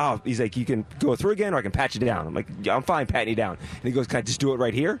belt. And I'm like, oh, he's like, you can go through again, or I can pat you down. I'm like, yeah, I'm fine patting you down. And he goes, can I just do it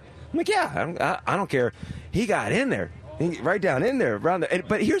right here? I'm like, yeah, I don't care. He got in there, right down in there, around there.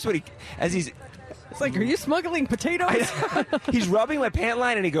 But here's what it's like, are you smuggling potatoes? He's rubbing my pant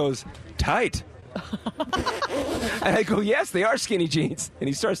line, and he goes, tight. And I go, yes, they are skinny jeans. And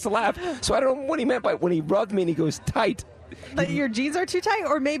he starts to laugh. So I don't know what he meant by when he rubbed me and he goes, tight. That your jeans are too tight,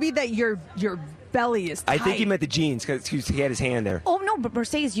 or maybe that your belly is tight. I think he meant the jeans because he had his hand there. Oh, no, but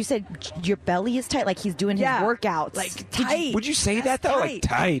Mercedes, you said your belly is tight, like he's doing his workouts. Like tight. Would you say that, though? Tight. Like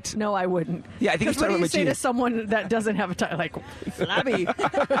tight? No, I wouldn't. Yeah, I think he's talking about my jeans. What do you say to someone that doesn't have a tight, like, flabby?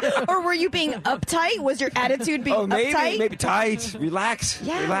 Or were you being uptight? Was your attitude being uptight? Maybe tight. Relax.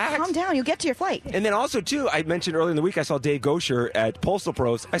 Yeah, relax. Calm down. You'll get to your flight. And then also, too, I mentioned earlier in the week, I saw Dave Gosher at Postal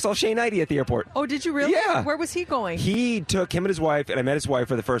Pros. I saw Shane Knighty at the airport. Oh, did you really? Yeah. Where was he going? He took him and his wife, and I met his wife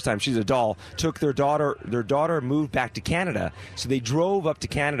for the first time. She's a doll. Took their daughter moved back to Canada. So they drove up to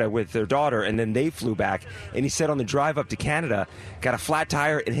Canada with their daughter, and then they flew back. And he said on the drive up to Canada, got a flat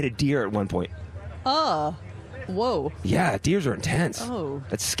tire and hit a deer at one point. Oh. Whoa. Yeah, deers are intense. Oh.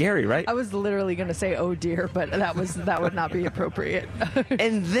 That's scary, right? I was literally going to say, oh, dear, but that would not be appropriate.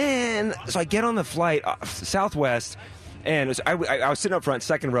 And then, so I get on the flight, Southwest, and I was sitting up front,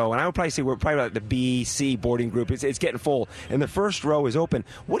 second row, and I would probably say we're probably like the B, C boarding group. It's getting full, and the first row is open.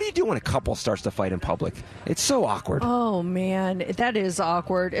 What do you do when a couple starts to fight in public? It's so awkward. Oh, man, that is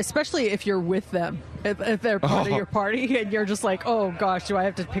awkward, especially if you're with them. If they're part of your party, and you're just like, oh, gosh, do I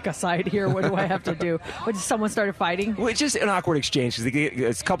have to pick a side here? What do I have to do? What, someone started fighting? Well, it's just an awkward exchange.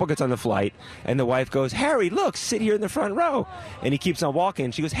 This couple gets on the flight, and the wife goes, Harry, look, sit here in the front row. And he keeps on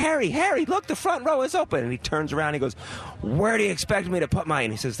walking. She goes, Harry, look, the front row is open. And he turns around and he goes, where do you expect me to put mine?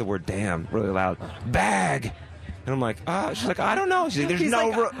 And he says the word damn really loud. Bag. And I'm like, she's like, I don't know. She's like, there's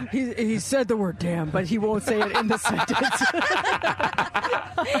no room. He said the word damn, but he won't say it in the sentence.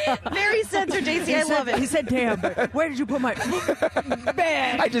 Very censored, JC. I love it. He said damn, but where did you put my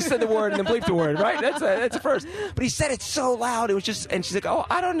bag? I just said the word and then bleeped the word, right? That's a first. But he said it so loud. It was just, and she's like, oh,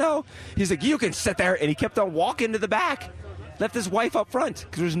 I don't know. He's like, you can sit there. And he kept on walking to the back. Left his wife up front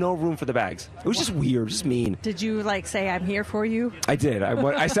because there's no room for the bags. It was just weird, just mean. Did you say I'm here for you? I did.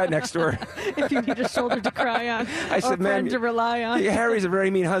 I sat next to her. If you need a shoulder to cry on, I said, a friend to rely on. Harry's a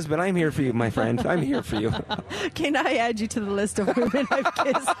very mean husband. I'm here for you, my friend. I'm here for you. Can I add you to the list of women I've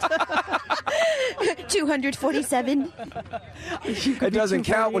kissed? 247. It doesn't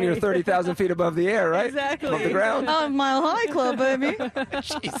count when you're 30,000 feet above the air, right? Exactly. Above the ground. Mile High Club, baby.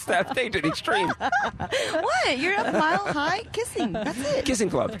 Jeez, that thing to the extreme. What? You're at Mile High kissing. That's it. Kissing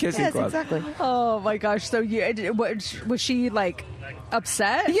club. Kissing club. Exactly. Oh my gosh! So was she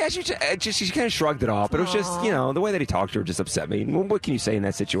upset? Yeah, she kind of shrugged it off, but it was just, the way that he talked to her just upset me. What can you say in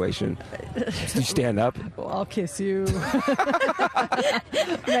that situation? You stand up? Well, I'll kiss you.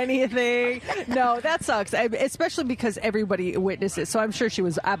 Anything. No, that sucks, especially because everybody witnesses. So I'm sure she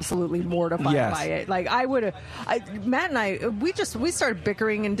was absolutely mortified by it. Like, Matt and I, we started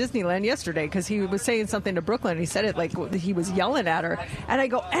bickering in Disneyland yesterday because he was saying something to Brooklyn. And he said it like he was yelling at her. And I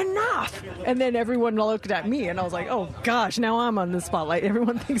go, enough! And then everyone looked at me, and I was like, oh, gosh, now I'm on the spotlight.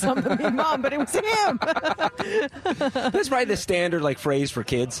 Everyone thinks I'm the mean mom, but it was him. That's probably the standard phrase for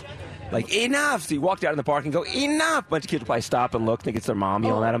kids. Like, enough! So you walked out in the park and go, enough! A bunch of kids will probably stop and look, think it's their mom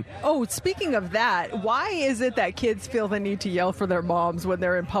yelling at them. Oh, speaking of that, why is it that kids feel the need to yell for their moms when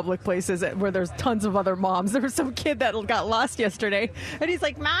they're in public places where there's tons of other moms? There was some kid that got lost yesterday, and he's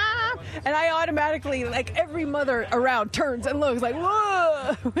like, Mom! And I automatically, every mother around turns and looks like,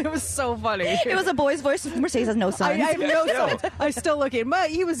 whoa! It was so funny. It was a boy's voice. Mercedes has no sons. I have no sons. I still look at him.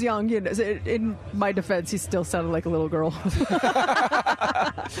 He was young. In my defense, he still sounded like a little girl.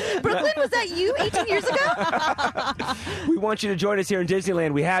 Brooklyn, was that you 18 years ago? We want you to join us here in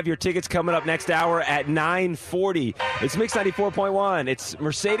Disneyland. We have your tickets coming up next hour at 9:40. It's Mix 94.1. It's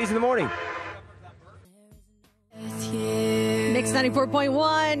Mercedes in the Morning. Mix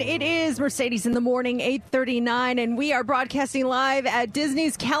 94.1. It is Mercedes in the Morning, 8:39, and we are broadcasting live at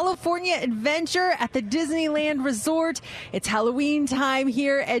Disney's California Adventure at the Disneyland Resort. It's Halloween time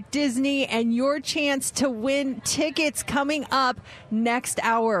here at Disney, and your chance to win tickets coming up next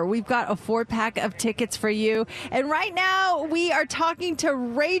hour. We've got a 4-pack of tickets for you. And right now, we are talking to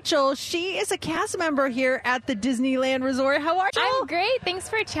Rachel. She is a cast member here at the Disneyland Resort. How are you? I'm great. Thanks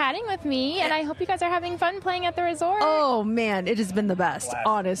for chatting with me, and I hope you guys are having fun playing at the resort. Oh, man, it has been the best,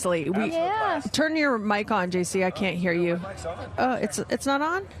 honestly. Turn your mic on, JC. I can't hear you. It's not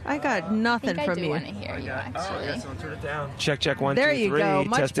on? I got nothing from you. I do want to hear you, actually. Turn it down. Check, 1, there 2, 3. You go.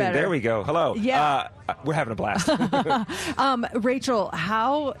 Much testing. Better. There we go. Hello. Yeah. We're having a blast. Rachel,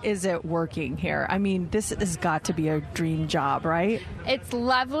 how is it working here? I mean, this has got to be a dream job, right? It's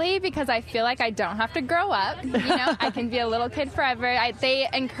lovely because I feel like I don't have to grow up. I can be a little kid forever. They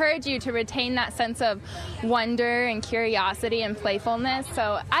encourage you to retain that sense of wonder and curiosity and playfulness.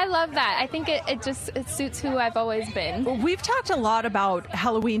 So I love that. I think it suits who I've always been. We've talked a lot about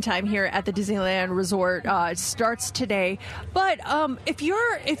Halloween time here at the Disneyland Resort. It starts today. But if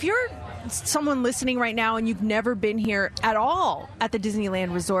you're someone listening right now and you've never been here at all at the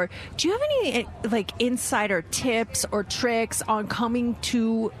Disneyland Resort, do you have any insider tips or tricks on coming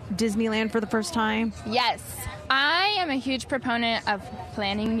to Disneyland for the first time? Yes. I am a huge proponent of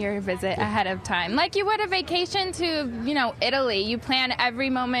planning your visit ahead of time. Like you would a vacation to, Italy. You plan every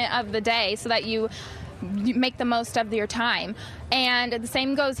moment of the day so that you make the most of your time. And the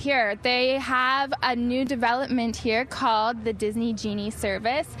same goes here. They have a new development here called the Disney Genie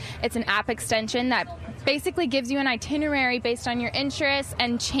service. It's an app extension that basically gives you an itinerary based on your interests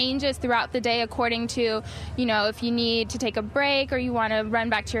and changes throughout the day according to, if you need to take a break or you want to run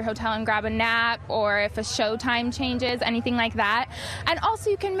back to your hotel and grab a nap, or if a show time changes, anything like that. And also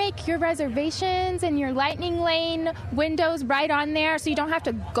you can make your reservations and your lightning lane windows right on there, so you don't have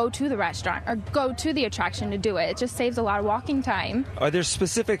to go to the restaurant or go to the attraction to do it. It just saves a lot of walking time. Are there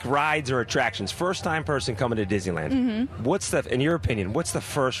specific rides or attractions? First-time person coming to Disneyland. Mm-hmm. In your opinion, what's the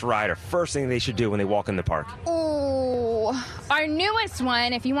first ride or first thing they should do when they walk in the park? Oh, our newest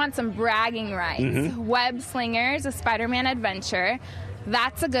one, if you want some bragging rights, Web Slingers, a Spider-Man adventure.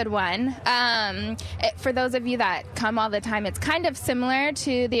 That's a good one. For those of you that come all the time, it's kind of similar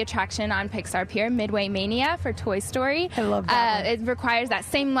to the attraction on Pixar Pier, Midway Mania for Toy Story. I love that. It requires that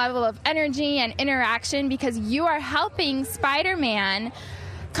same level of energy and interaction because you are helping Spider-Man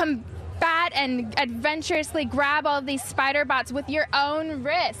combat and adventurously grab all of these spider bots with your own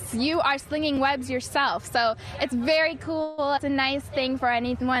wrists. You are slinging webs yourself. So it's very cool. It's a nice thing for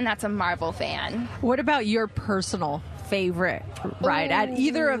anyone that's a Marvel fan. What about your personal favorite ride at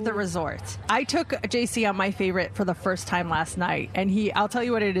either of the resorts? I took JC on my favorite for the first time last night, and I'll tell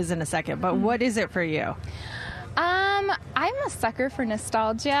you what it is in a second, but what is it for you? I'm a sucker for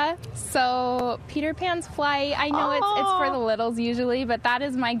nostalgia. So Peter Pan's Flight, I know it's for the littles usually, but that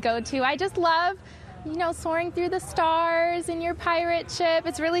is my go-to. I just love, soaring through the stars in your pirate ship.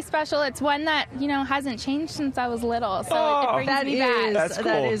 It's really special. It's one that, hasn't changed since I was little. So it brings me back. That's cool.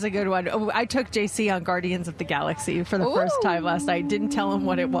 That is a good one. Oh, I took JC on Guardians of the Galaxy for the first time last night. Didn't tell him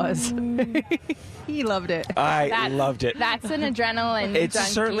what it was. He loved it. I loved it. That's an adrenaline It junkie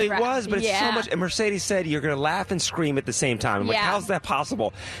certainly ride. was, but it's so much. And Mercedes said you're going to laugh and scream at the same time. I'm like, how's that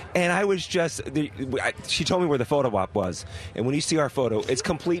possible? And I was just, she told me where the photo op was. And when you see our photo, it's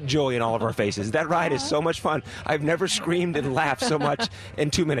complete joy in all of our faces. That ride ride is so much fun. I've never screamed and laughed so much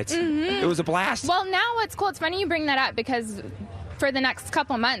in 2 minutes. It was a blast. Well, now what's cool, it's funny you bring that up because for the next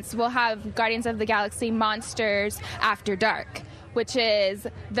couple months, we'll have Guardians of the Galaxy Monsters After Dark, which is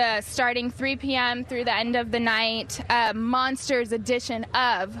the starting 3 p.m. through the end of the night Monsters edition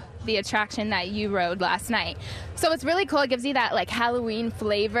of the attraction that you rode last night. So it's really cool. It gives you that like Halloween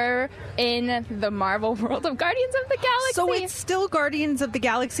flavor in the Marvel world of Guardians of the Galaxy. So it's still Guardians of the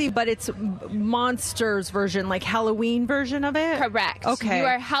Galaxy, but it's Monsters version, like Halloween version of it? Correct. Okay. You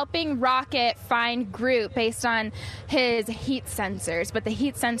are helping Rocket find Groot based on his heat sensors, but the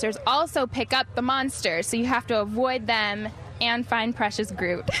heat sensors also pick up the monsters, so you have to avoid them and find Precious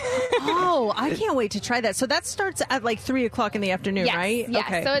Groot. Oh, I can't wait to try that. So that starts at like 3 o'clock in the afternoon, yes, right? Yes.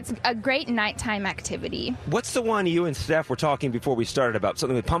 Okay. So it's a great nighttime activity. What's the one you and Steph were talking before we started about?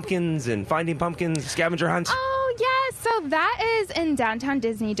 Something with pumpkins and finding pumpkins, scavenger hunt? Oh, yes. So that is in downtown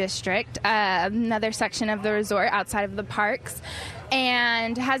Disney District, another section of the resort outside of the parks,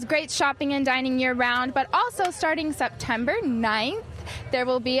 and has great shopping and dining year-round. But also starting September 9th, there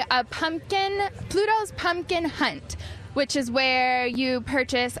will be a Pluto's Pumpkin Hunt, which is where you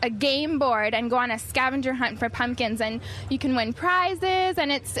purchase a game board and go on a scavenger hunt for pumpkins, and you can win prizes, and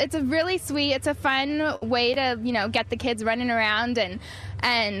it's a really sweet, it's a fun way to, get the kids running around and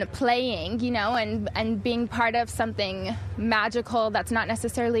playing, and being part of something magical that's not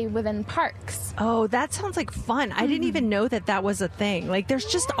necessarily within parks. Oh, that sounds like fun. I didn't even know that was a thing. Like, there's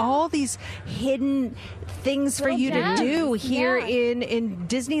just all these hidden things for you to do here in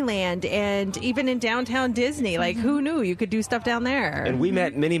Disneyland and even in downtown Disney. Like, who knew you could do stuff down there? And we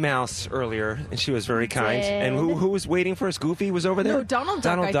met Minnie Mouse earlier, and she was very kind. And who was waiting for us? Goofy was over there? No, Donald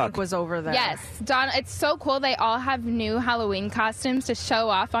Duck, I think, was over there. Yes. It's so cool. They all have new Halloween costumes to show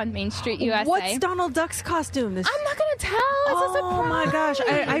off on Main Street, USA. What's Donald Duck's costume? I'm not going to tell. It's a surprise. Oh, my gosh.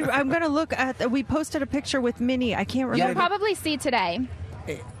 I'm going to look at... We posted a picture with Minnie. I can't remember. You'll probably see today.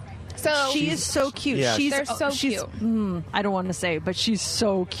 So she is so cute. Yeah. They're so cute. I don't want to say, but she's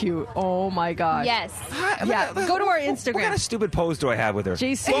so cute. Oh my gosh. Yes. Yeah. Go to our Instagram. What kind of stupid pose do I have with her?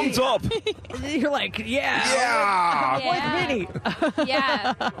 JC. Thumbs up. You're like, yeah. With Minnie.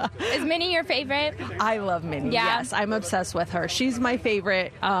 Yeah. Is Minnie your favorite? I love Minnie. Yeah. Yes, I'm obsessed with her. She's my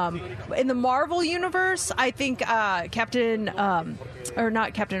favorite. In the Marvel universe, I think Captain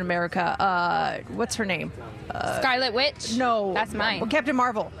America. What's her name? Scarlet Witch? No. That's mine. Well, Captain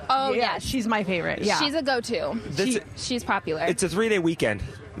Marvel. Oh, yeah. yes. She's my favorite. Yeah. She's a go-to. She's popular. It's a 3-day weekend.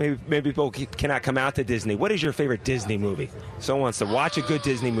 Maybe people cannot come out to Disney. What is your favorite Disney movie? Someone wants to watch a good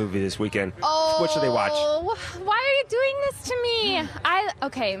Disney movie this weekend. What should they watch? Why are you doing this to me?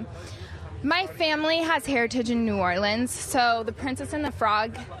 Okay. My family has heritage in New Orleans, so The Princess and the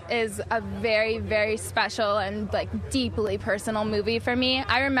Frog is a very, very special and deeply personal movie for me.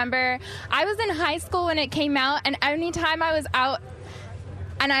 I remember I was in high school when it came out, and anytime I was out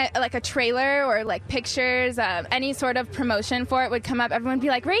and a trailer or pictures, any sort of promotion for it would come up, everyone would be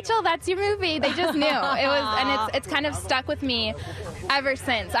like, "Rachel, that's your movie." They just knew. It was, and it's kind of stuck with me ever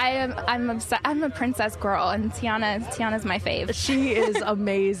since. I'm obsessed. I'm a princess girl, and Tiana's my fave. She is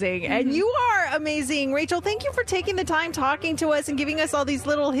amazing. And you are amazing. Rachel, thank you for taking the time talking to us and giving us all these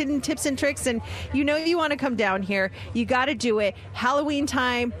little hidden tips and tricks. And you want to come down here. You got to do it. Halloween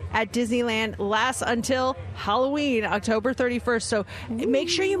time at Disneyland lasts until Halloween, October 31st. So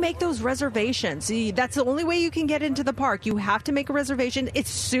make sure you make those reservations. That's the only way you can get into the park. You have to make a reservation. It's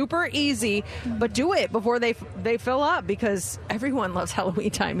super easy, but do it before they fill up, because everyone loves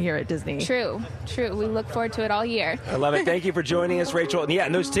Halloween time here at Disney. True. We look forward to it all year. I love it. Thank you for joining us, Rachel.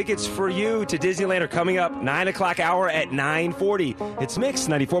 And those tickets for you to Disneyland are coming up 9 o'clock hour at 9:40. It's Mix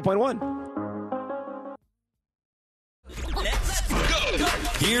 94.1. Let's go.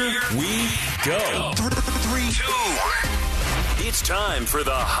 Here we go. 3, 2. It's time for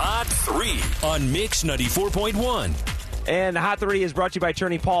the Hot 3 on Mix 94.1. And the Hot 3 is brought to you by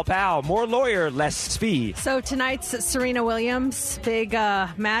attorney Paul Powell. More lawyer, less speed. So tonight's Serena Williams big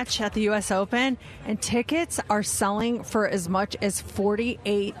match at the U.S. Open, and tickets are selling for as much as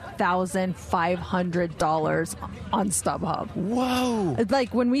 $48,500 on StubHub. Whoa.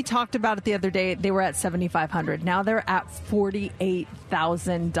 When we talked about it the other day, they were at $7,500. Now they're at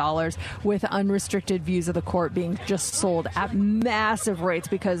 $48,000 with unrestricted views of the court being just sold at massive rates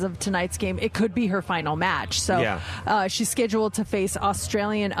because of tonight's game. It could be her final match. So yeah. She's she's scheduled to face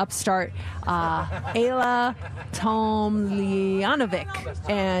Australian upstart Ayla Tomljanovic.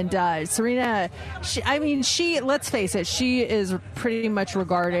 And Serena, let's face it, she is pretty much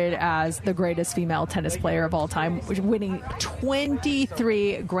regarded as the greatest female tennis player of all time, winning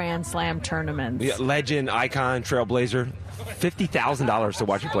 23 Grand Slam tournaments. Yeah, legend, icon, trailblazer. $50,000 to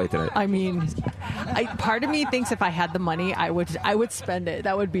watch her play today. I mean, part of me thinks if I had the money, I would spend it.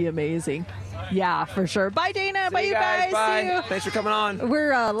 That would be amazing. Yeah, for sure. Bye, Dana. Bye, you guys. Bye. See you. Thanks for coming on.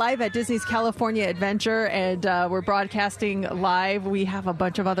 We're live at Disney's California Adventure, and we're broadcasting live. We have a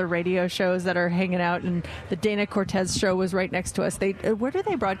bunch of other radio shows that are hanging out, and the Dana Cortez show was right next to us. Where do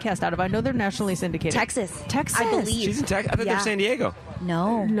they broadcast out of? I know they're nationally syndicated. Texas, I believe. She's in Texas. I thought they're San Diego.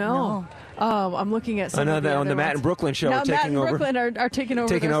 No. Oh, I'm looking at some of the on the other Matt ones. and Brooklyn show now, are taking over. Matt and Brooklyn are taking over.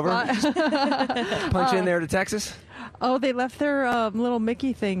 Taking their over. spot. Punch in there to Texas. Oh, they left their little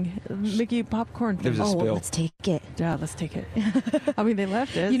Mickey thing, Mickey popcorn thing. There was a spill. Let's take it. Yeah, let's take it. I mean, they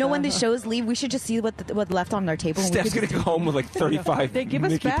left it. You know, when the shows leave, we should just see what left on their table. Steph's going to go home with like 35 They give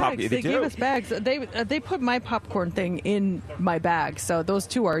us Mickey bags. They give us bags. They put my popcorn thing in my bag, so those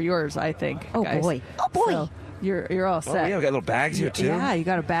two are yours, I think. Oh, guys. boy. So you're all set. Oh, yeah, we got little bags here, too. Yeah, you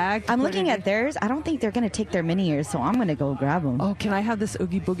got a bag. I'm looking at theirs. I don't think they're going to take their mini ears, so I'm going to go grab them. Oh, can I have this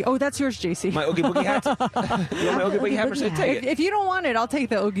Oogie Boogie? Oh, that's yours, JC. My Oogie Boogie hat? You want my Oogie Boogie hat? Mercedes? Take it. If you don't want it, I'll take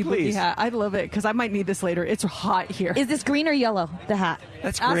the Oogie Boogie Please. hat. I love it because I might need this later. It's hot here. Is this green or yellow, the hat?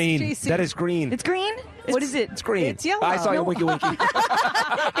 That's Ask green. JC. That is green. It's green? What is it? It's green. It's yellow. I saw you winky winky.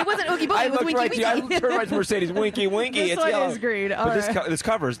 It wasn't Oogie Boogie. I It was looked Winky right to you. I Winky. turned right to Mercedes. Winky winky. This It's one yellow. is green. All But right.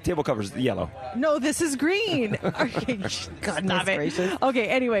 this table covers yellow. No, this is green. Okay, Goodness gracious. Okay,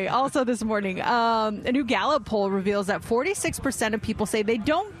 anyway, also this morning, a new Gallup poll reveals that 46% of people say they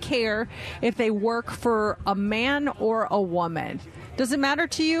don't care if they work for a man or a woman. Does it matter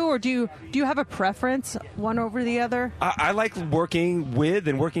to you, or do you have a preference, one over the other? I like working with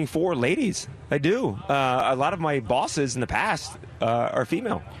and working for ladies. I do. A lot of my bosses in the past are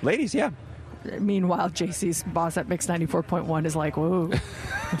female. Ladies, yeah. Meanwhile, JC's boss at Mix 94.1 is like, whoa.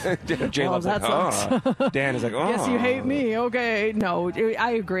 Jay Well, loves that like, sucks. Dan is like, oh. Guess you hate me. Okay. No,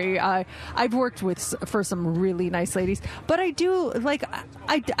 I agree. I've worked for some really nice ladies, but I do like,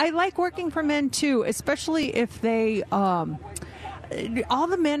 I like working for men too, especially if they, all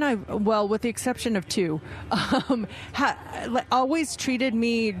the men with the exception of two, always treated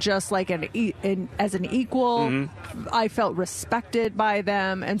me just like as an equal. Mm-hmm. I felt respected by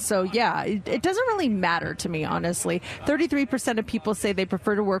them, and so it doesn't really matter to me, honestly. 33% of people say they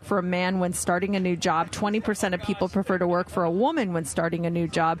prefer to work for a man when starting a new job. 20% of people prefer to work for a woman when starting a new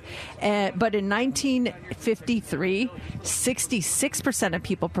job. But in 1953, 66% of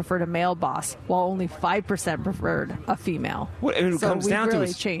people preferred a male boss, while only 5% preferred a female. It comes down really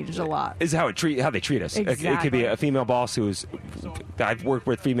to changed a lot. Is how they treat us. Exactly. It could be a female boss I've worked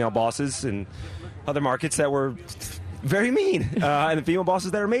with female bosses in other markets that were very mean, and female bosses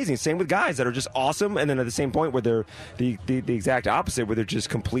that are amazing. Same with guys that are just awesome, and then at the same point where they're the exact opposite, where they're just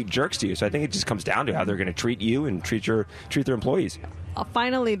complete jerks to you. So I think it just comes down to how they're going to treat you and treat their employees.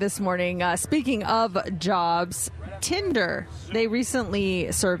 Finally this morning, speaking of jobs, Tinder, they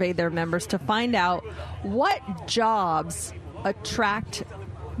recently surveyed their members to find out what jobs attract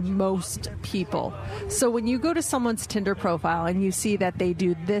most people. So when you go to someone's Tinder profile and you see that they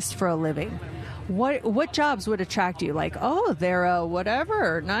do this for a living, what jobs would attract you? Like, oh, they're a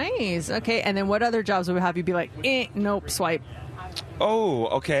whatever, nice, okay. And then what other jobs would have you be like, nope, swipe? Oh,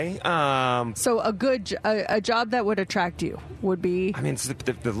 okay. So a job that would attract you would be. I mean, it's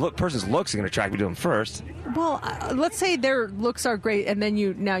the person's looks are going to attract me to them first. Well, let's say their looks are great, and then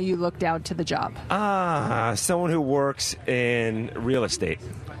you look down to the job. Someone who works in real estate.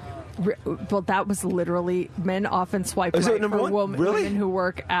 Well, that was literally men often swipe right for women who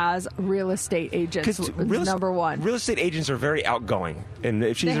work as real estate agents. Number one. Real estate agents are very outgoing, and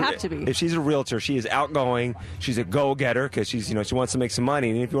if she's have to be. If she's a realtor, she is outgoing. She's a go-getter because she wants to make some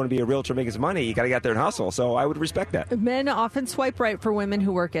money. And if you want to be a realtor making some money, you got to get out there and hustle. So I would respect that. Men often swipe right for women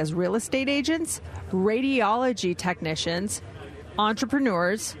who work as real estate agents, radiology technicians,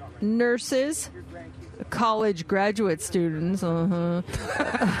 entrepreneurs, nurses, college graduate students,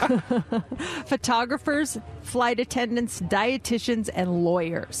 photographers, flight attendants, dietitians, and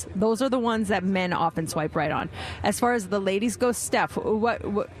lawyers. Those are the ones that men often swipe right on. As far as the ladies go, Steph,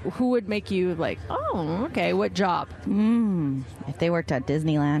 who would make you like, oh, okay, what job? If they worked at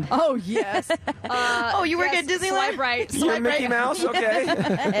Disneyland. Oh, yes. You work at Disneyland? Swipe right. You're Mickey Mouse? Okay.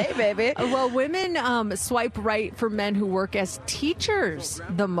 Hey, baby. Well, women swipe right for men who work as teachers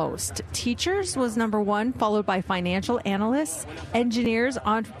the most. Teachers was number one, followed by financial analysts, engineers,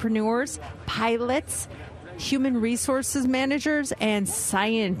 entrepreneurs, pilots, human resources managers, and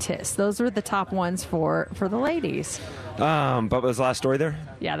scientists. Those were the top ones for the ladies. But was the last story there?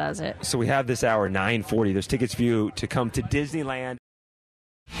 Yeah, that was it. So we have this hour, 9:40. There's tickets for you to come to Disneyland.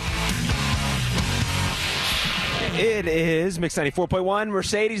 It is Mix 94.1,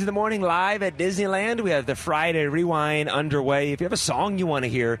 Mercedes in the Morning, live at Disneyland. We have the Friday Rewind underway. If you have a song you want to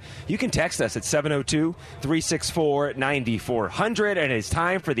hear, you can text us at 702-364-9400. And it's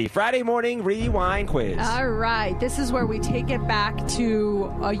time for the Friday Morning Rewind quiz. All right. This is where we take it back to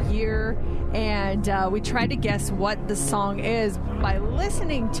a year, and we try to guess what the song is by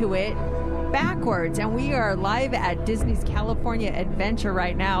listening to it backwards. And we are live at Disney's California Adventure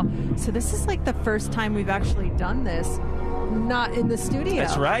right now. So this is like the first time we've actually done this, not in the studio.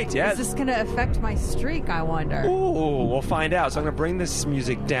 That's right, yeah. Is this going to affect my streak, I wonder? Ooh, we'll find out. So I'm going to bring this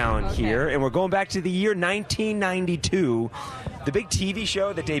music down here, and we're going back to the year 1992. The big TV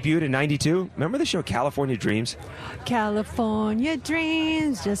show that debuted in 92. Remember the show California Dreams? California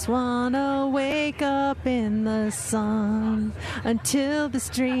Dreams, just wanna wake up in the sun until this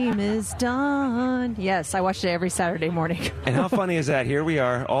dream is done. Yes, I watched it every Saturday morning. And how funny is that? Here we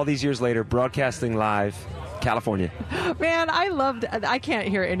are, all these years later, broadcasting live, California. Man, I can't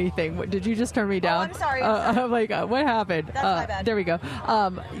hear anything. Did you just turn me down? Oh, I'm sorry. I'm like, what happened? That's my bad. There we go.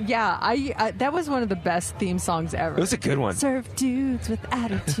 I that was one of the best theme songs ever. It was a good one. Surf dudes with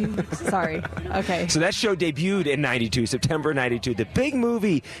attitudes. Sorry. Okay. So that show debuted in 92, September 92. The big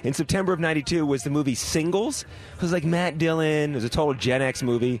movie in September of 92 was the movie Singles. It was like Matt Dillon. It was a total Gen X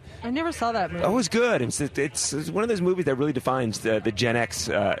movie. I never saw that movie. Oh, it was good. It's one of those movies that really defines the Gen X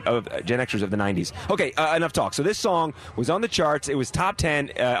of Gen Xers of the 90s. Okay, enough talk. So this song was on the charts. It was top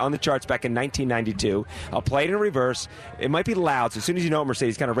 10 on the charts back in 1992. I'll play it in reverse. It might be loud, so as soon as you know it,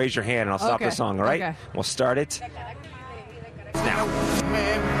 Mercedes, kind of raise your hand and I'll stop the song, all right? Okay. We'll start it now.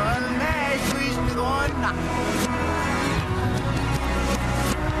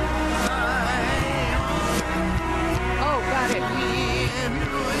 Oh, got it.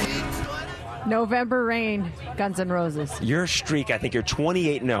 November Rain, Guns N' Roses. Your streak, I think you're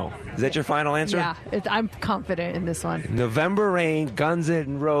 28-0. Is that your final answer? Yeah, I'm confident in this one. November Rain, Guns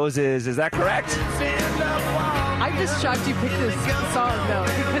N' Roses. Is that correct? I'm just shocked you picked this song, though,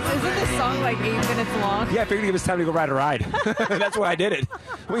 because isn't this song like 8 minutes long? Yeah, I figured it was time to go ride a ride. That's why I did it.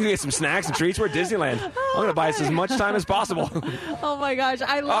 We can get some snacks and treats. We're at Disneyland. I'm going to buy us as much time as possible. Oh, my gosh.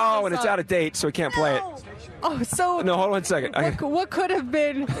 I love this Oh, and song. it's out of date, so we can't play it. Oh, so... No, hold on one second. What could have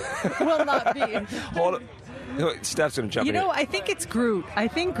been will not be. Hold on. Steph's going to jump in. I think it's Groot. I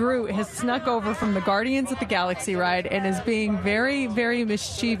think Groot has snuck over from the Guardians of the Galaxy ride and is being very, very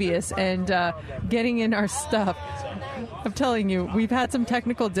mischievous and getting in our stuff. I'm telling you, we've had some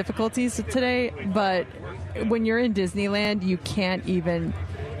technical difficulties today, but when you're in Disneyland, you can't even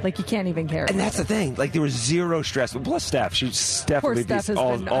care. And that's the thing. Like, there was zero stress. Plus Steph. Steph Poor alleviates Steph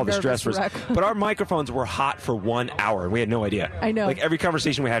has been all the stress for us. wreck. But our microphones were hot for 1 hour. We had no idea. I know. Like, every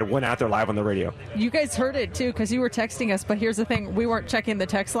conversation we had went out there live on the radio. You guys heard it, too, because you were texting us. But here's the thing. We weren't checking the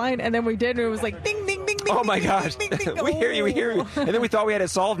text line, and then we did, and it was like, ding, ding, ding, ding. Oh, my ding, gosh. ding, ding, ding. We hear you. We hear you. And then we thought we had it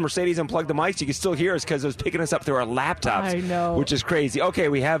solved. Mercedes unplugged the mics. You could still hear us because it was picking us up through our laptops. I know. Which is crazy. Okay,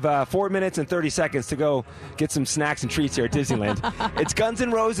 we have 4 minutes and 30 seconds to go get some snacks and treats here at Disneyland. It's Guns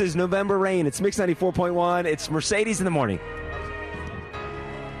N' Roses, November Rain. It's Mix 94.1. It's Mercedes in the Morning.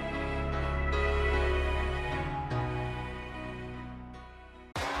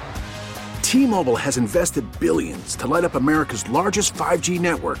 T-Mobile has invested billions to light up America's largest 5G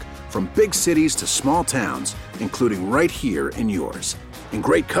network, from big cities to small towns, including right here in yours. And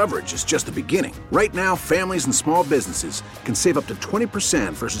great coverage is just the beginning. Right now, families and small businesses can save up to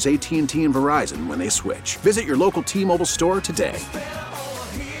 20% versus AT&T and Verizon when they switch. Visit your local T-Mobile store today.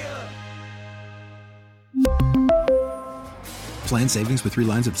 Plan savings with 3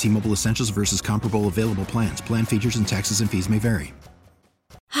 lines of T-Mobile Essentials versus comparable available plans. Plan features and taxes and fees may vary.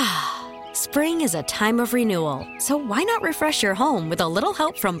 Spring is a time of renewal, so why not refresh your home with a little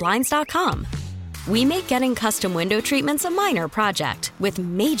help from Blinds.com? We make getting custom window treatments a minor project with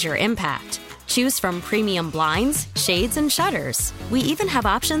major impact. Choose from premium blinds, shades, and shutters. We even have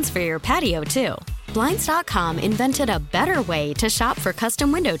options for your patio, too. Blinds.com invented a better way to shop for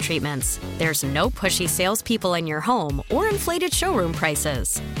custom window treatments. There's no pushy salespeople in your home or inflated showroom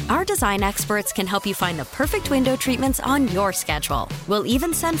prices. Our design experts can help you find the perfect window treatments on your schedule. We'll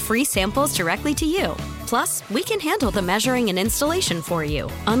even send free samples directly to you. Plus, we can handle the measuring and installation for you.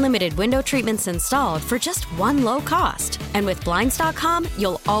 Unlimited window treatments installed for just one low cost. And with Blinds.com,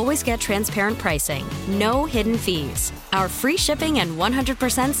 you'll always get transparent pricing. No hidden fees. Our free shipping and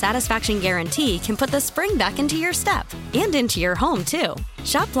 100% satisfaction guarantee can put the spring back into your step and into your home, too.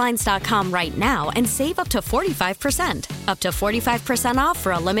 Shop Blinds.com right now and save up to 45%. Up to 45% off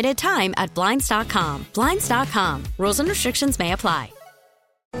for a limited time at Blinds.com. Blinds.com. Rules and restrictions may apply.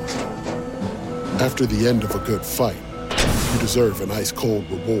 After the end of a good fight, you deserve an ice-cold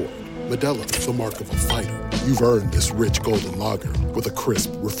reward. Modelo is the mark of a fighter. You've earned this rich golden lager with a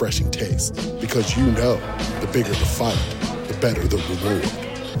crisp, refreshing taste. Because you know, the bigger the fight, the better the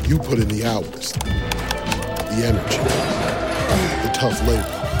reward. You put in the hours, the energy, the tough labor.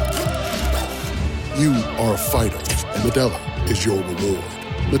 You are a fighter, and Modelo is your reward.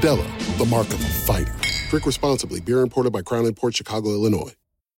 Modelo, the mark of a fighter. Drink responsibly. Beer imported by Crown Imports, Chicago, Illinois.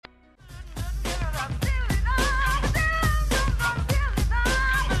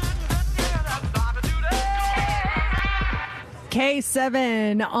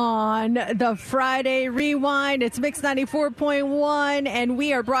 K7 on the Friday Rewind. It's Mix 94.1, and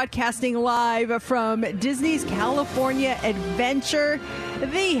we are broadcasting live from Disney's California Adventure,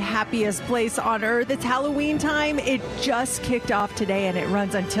 the happiest place on earth. It's Halloween time. It just kicked off today, and it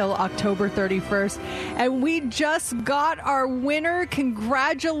runs until October 31st. And we just got our winner.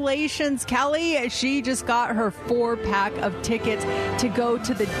 Congratulations, Kelly. She just got her 4-pack of tickets to go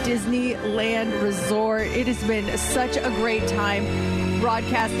to the Disneyland Resort. It has been such a great time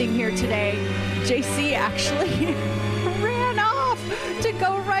broadcasting here today. JC actually ran off to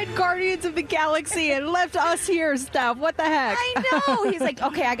go ride Guardians of the Galaxy and left us here, Steph. What the heck? I know. He's like,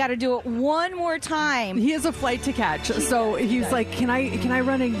 okay, I got to do it one more time. He has a flight to catch, so he's like, can I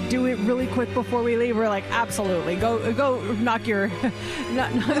run and do it really quick before we leave? We're like, absolutely. Go knock your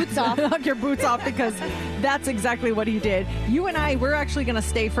boots off. Knock your boots off, because that's exactly what he did. You and I, we're actually going to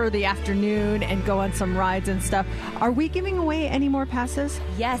stay for the afternoon and go on some rides and stuff. Are we giving away any more passes?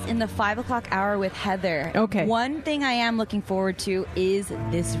 Yes, in the 5 o'clock hour with Heather. Okay. One thing I am looking forward to is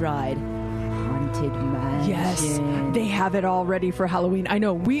this ride. Haunted Mansion. Yes, they have it all ready for Halloween. I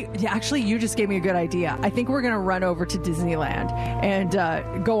know. You just gave me a good idea. I think we're going to run over to Disneyland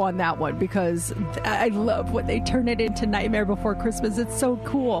and go on that one, because I love when they turn it into Nightmare Before Christmas. It's so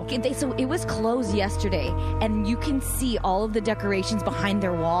cool. So it was closed yesterday, and you can see all of the decorations behind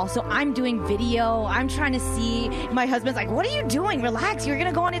their wall. So I'm doing video. I'm trying to see. My husband's like, what are you doing? Relax. You're going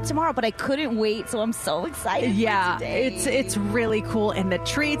to go on it tomorrow. But I couldn't wait, so I'm so excited. Yeah, for today. it's really cool. And the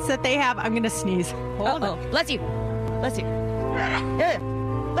treats that they have, I'm going to sneeze. Hold on. Bless you. Bless you.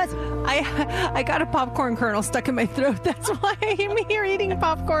 Bless you. I got a popcorn kernel stuck in my throat. That's why I'm here eating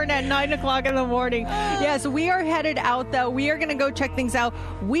popcorn at 9 o'clock in the morning. Yes, we are headed out, though. We are going to go check things out.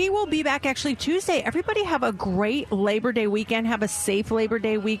 We will be back actually Tuesday. Everybody have a great Labor Day weekend. Have a safe Labor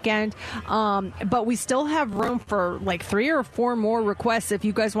Day weekend. But we still have room for like 3 or 4 more requests if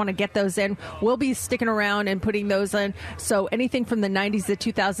you guys want to get those in. We'll be sticking around and putting those in. So anything from the 90s, the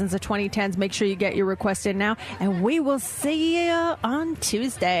 2000s, the 2010s, make sure you get your request in now. And we will see you on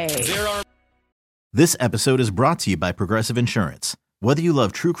Tuesday. This episode is brought to you by Progressive Insurance. Whether you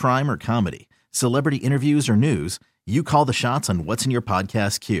love true crime or comedy, celebrity interviews or news, you call the shots on what's in your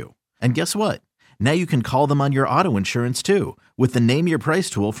podcast queue. And guess what? Now you can call them on your auto insurance too, with the Name Your Price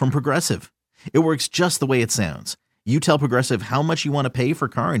tool from Progressive. It works just the way it sounds. You tell Progressive how much you want to pay for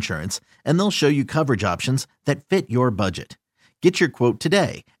car insurance, and they'll show you coverage options that fit your budget. Get your quote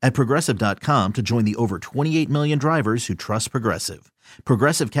today at Progressive.com to join the over 28 million drivers who trust Progressive.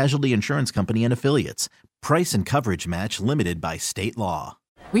 Progressive Casualty Insurance Company and Affiliates. Price and coverage match limited by state law.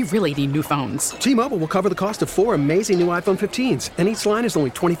 We really need new phones. T-Mobile will cover the cost of 4 amazing new iPhone 15s, and each line is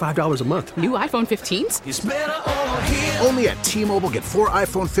only $25 a month. New iPhone 15s? It's better over here. Only at T-Mobile, get 4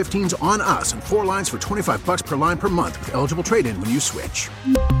 iPhone 15s on us and 4 lines for $25 per line per month with eligible trade-in when you switch.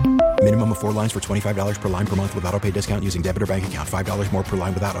 Minimum of 4 lines for $25 per line per month with autopay discount using debit or bank account. $5 more per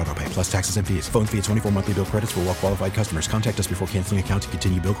line without autopay, plus taxes and fees. Phone fee at 24 monthly bill credits for well-qualified customers. Contact us before canceling account to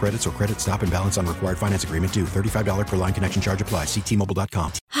continue bill credits or credit stop and balance on required finance agreement due. $35 per line connection charge applies. See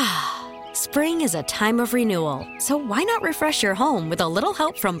T-Mobile.com. Spring is a time of renewal, so why not refresh your home with a little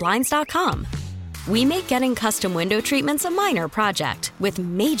help from Blinds.com? We make getting custom window treatments a minor project with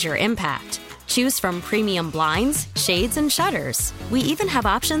major impact. Choose from premium blinds, shades, and shutters. We even have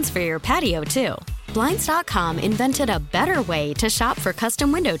options for your patio, too. Blinds.com invented a better way to shop for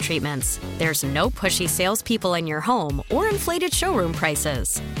custom window treatments. There's no pushy salespeople in your home or inflated showroom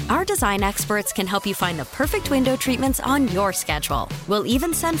prices. Our design experts can help you find the perfect window treatments on your schedule. We'll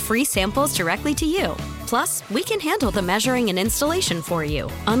even send free samples directly to you. Plus, we can handle the measuring and installation for you.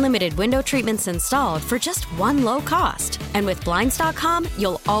 Unlimited window treatments installed for just one low cost. And with Blinds.com,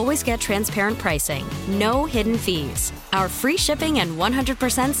 you'll always get transparent pricing. No hidden fees. Our free shipping and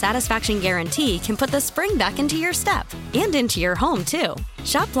 100% satisfaction guarantee can put the spring back into your step and into your home, too.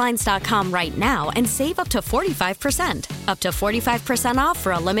 Shop Blinds.com right now and save up to 45%. Up to 45% off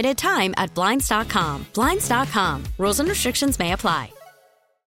for a limited time at Blinds.com. Blinds.com. Rules and restrictions may apply.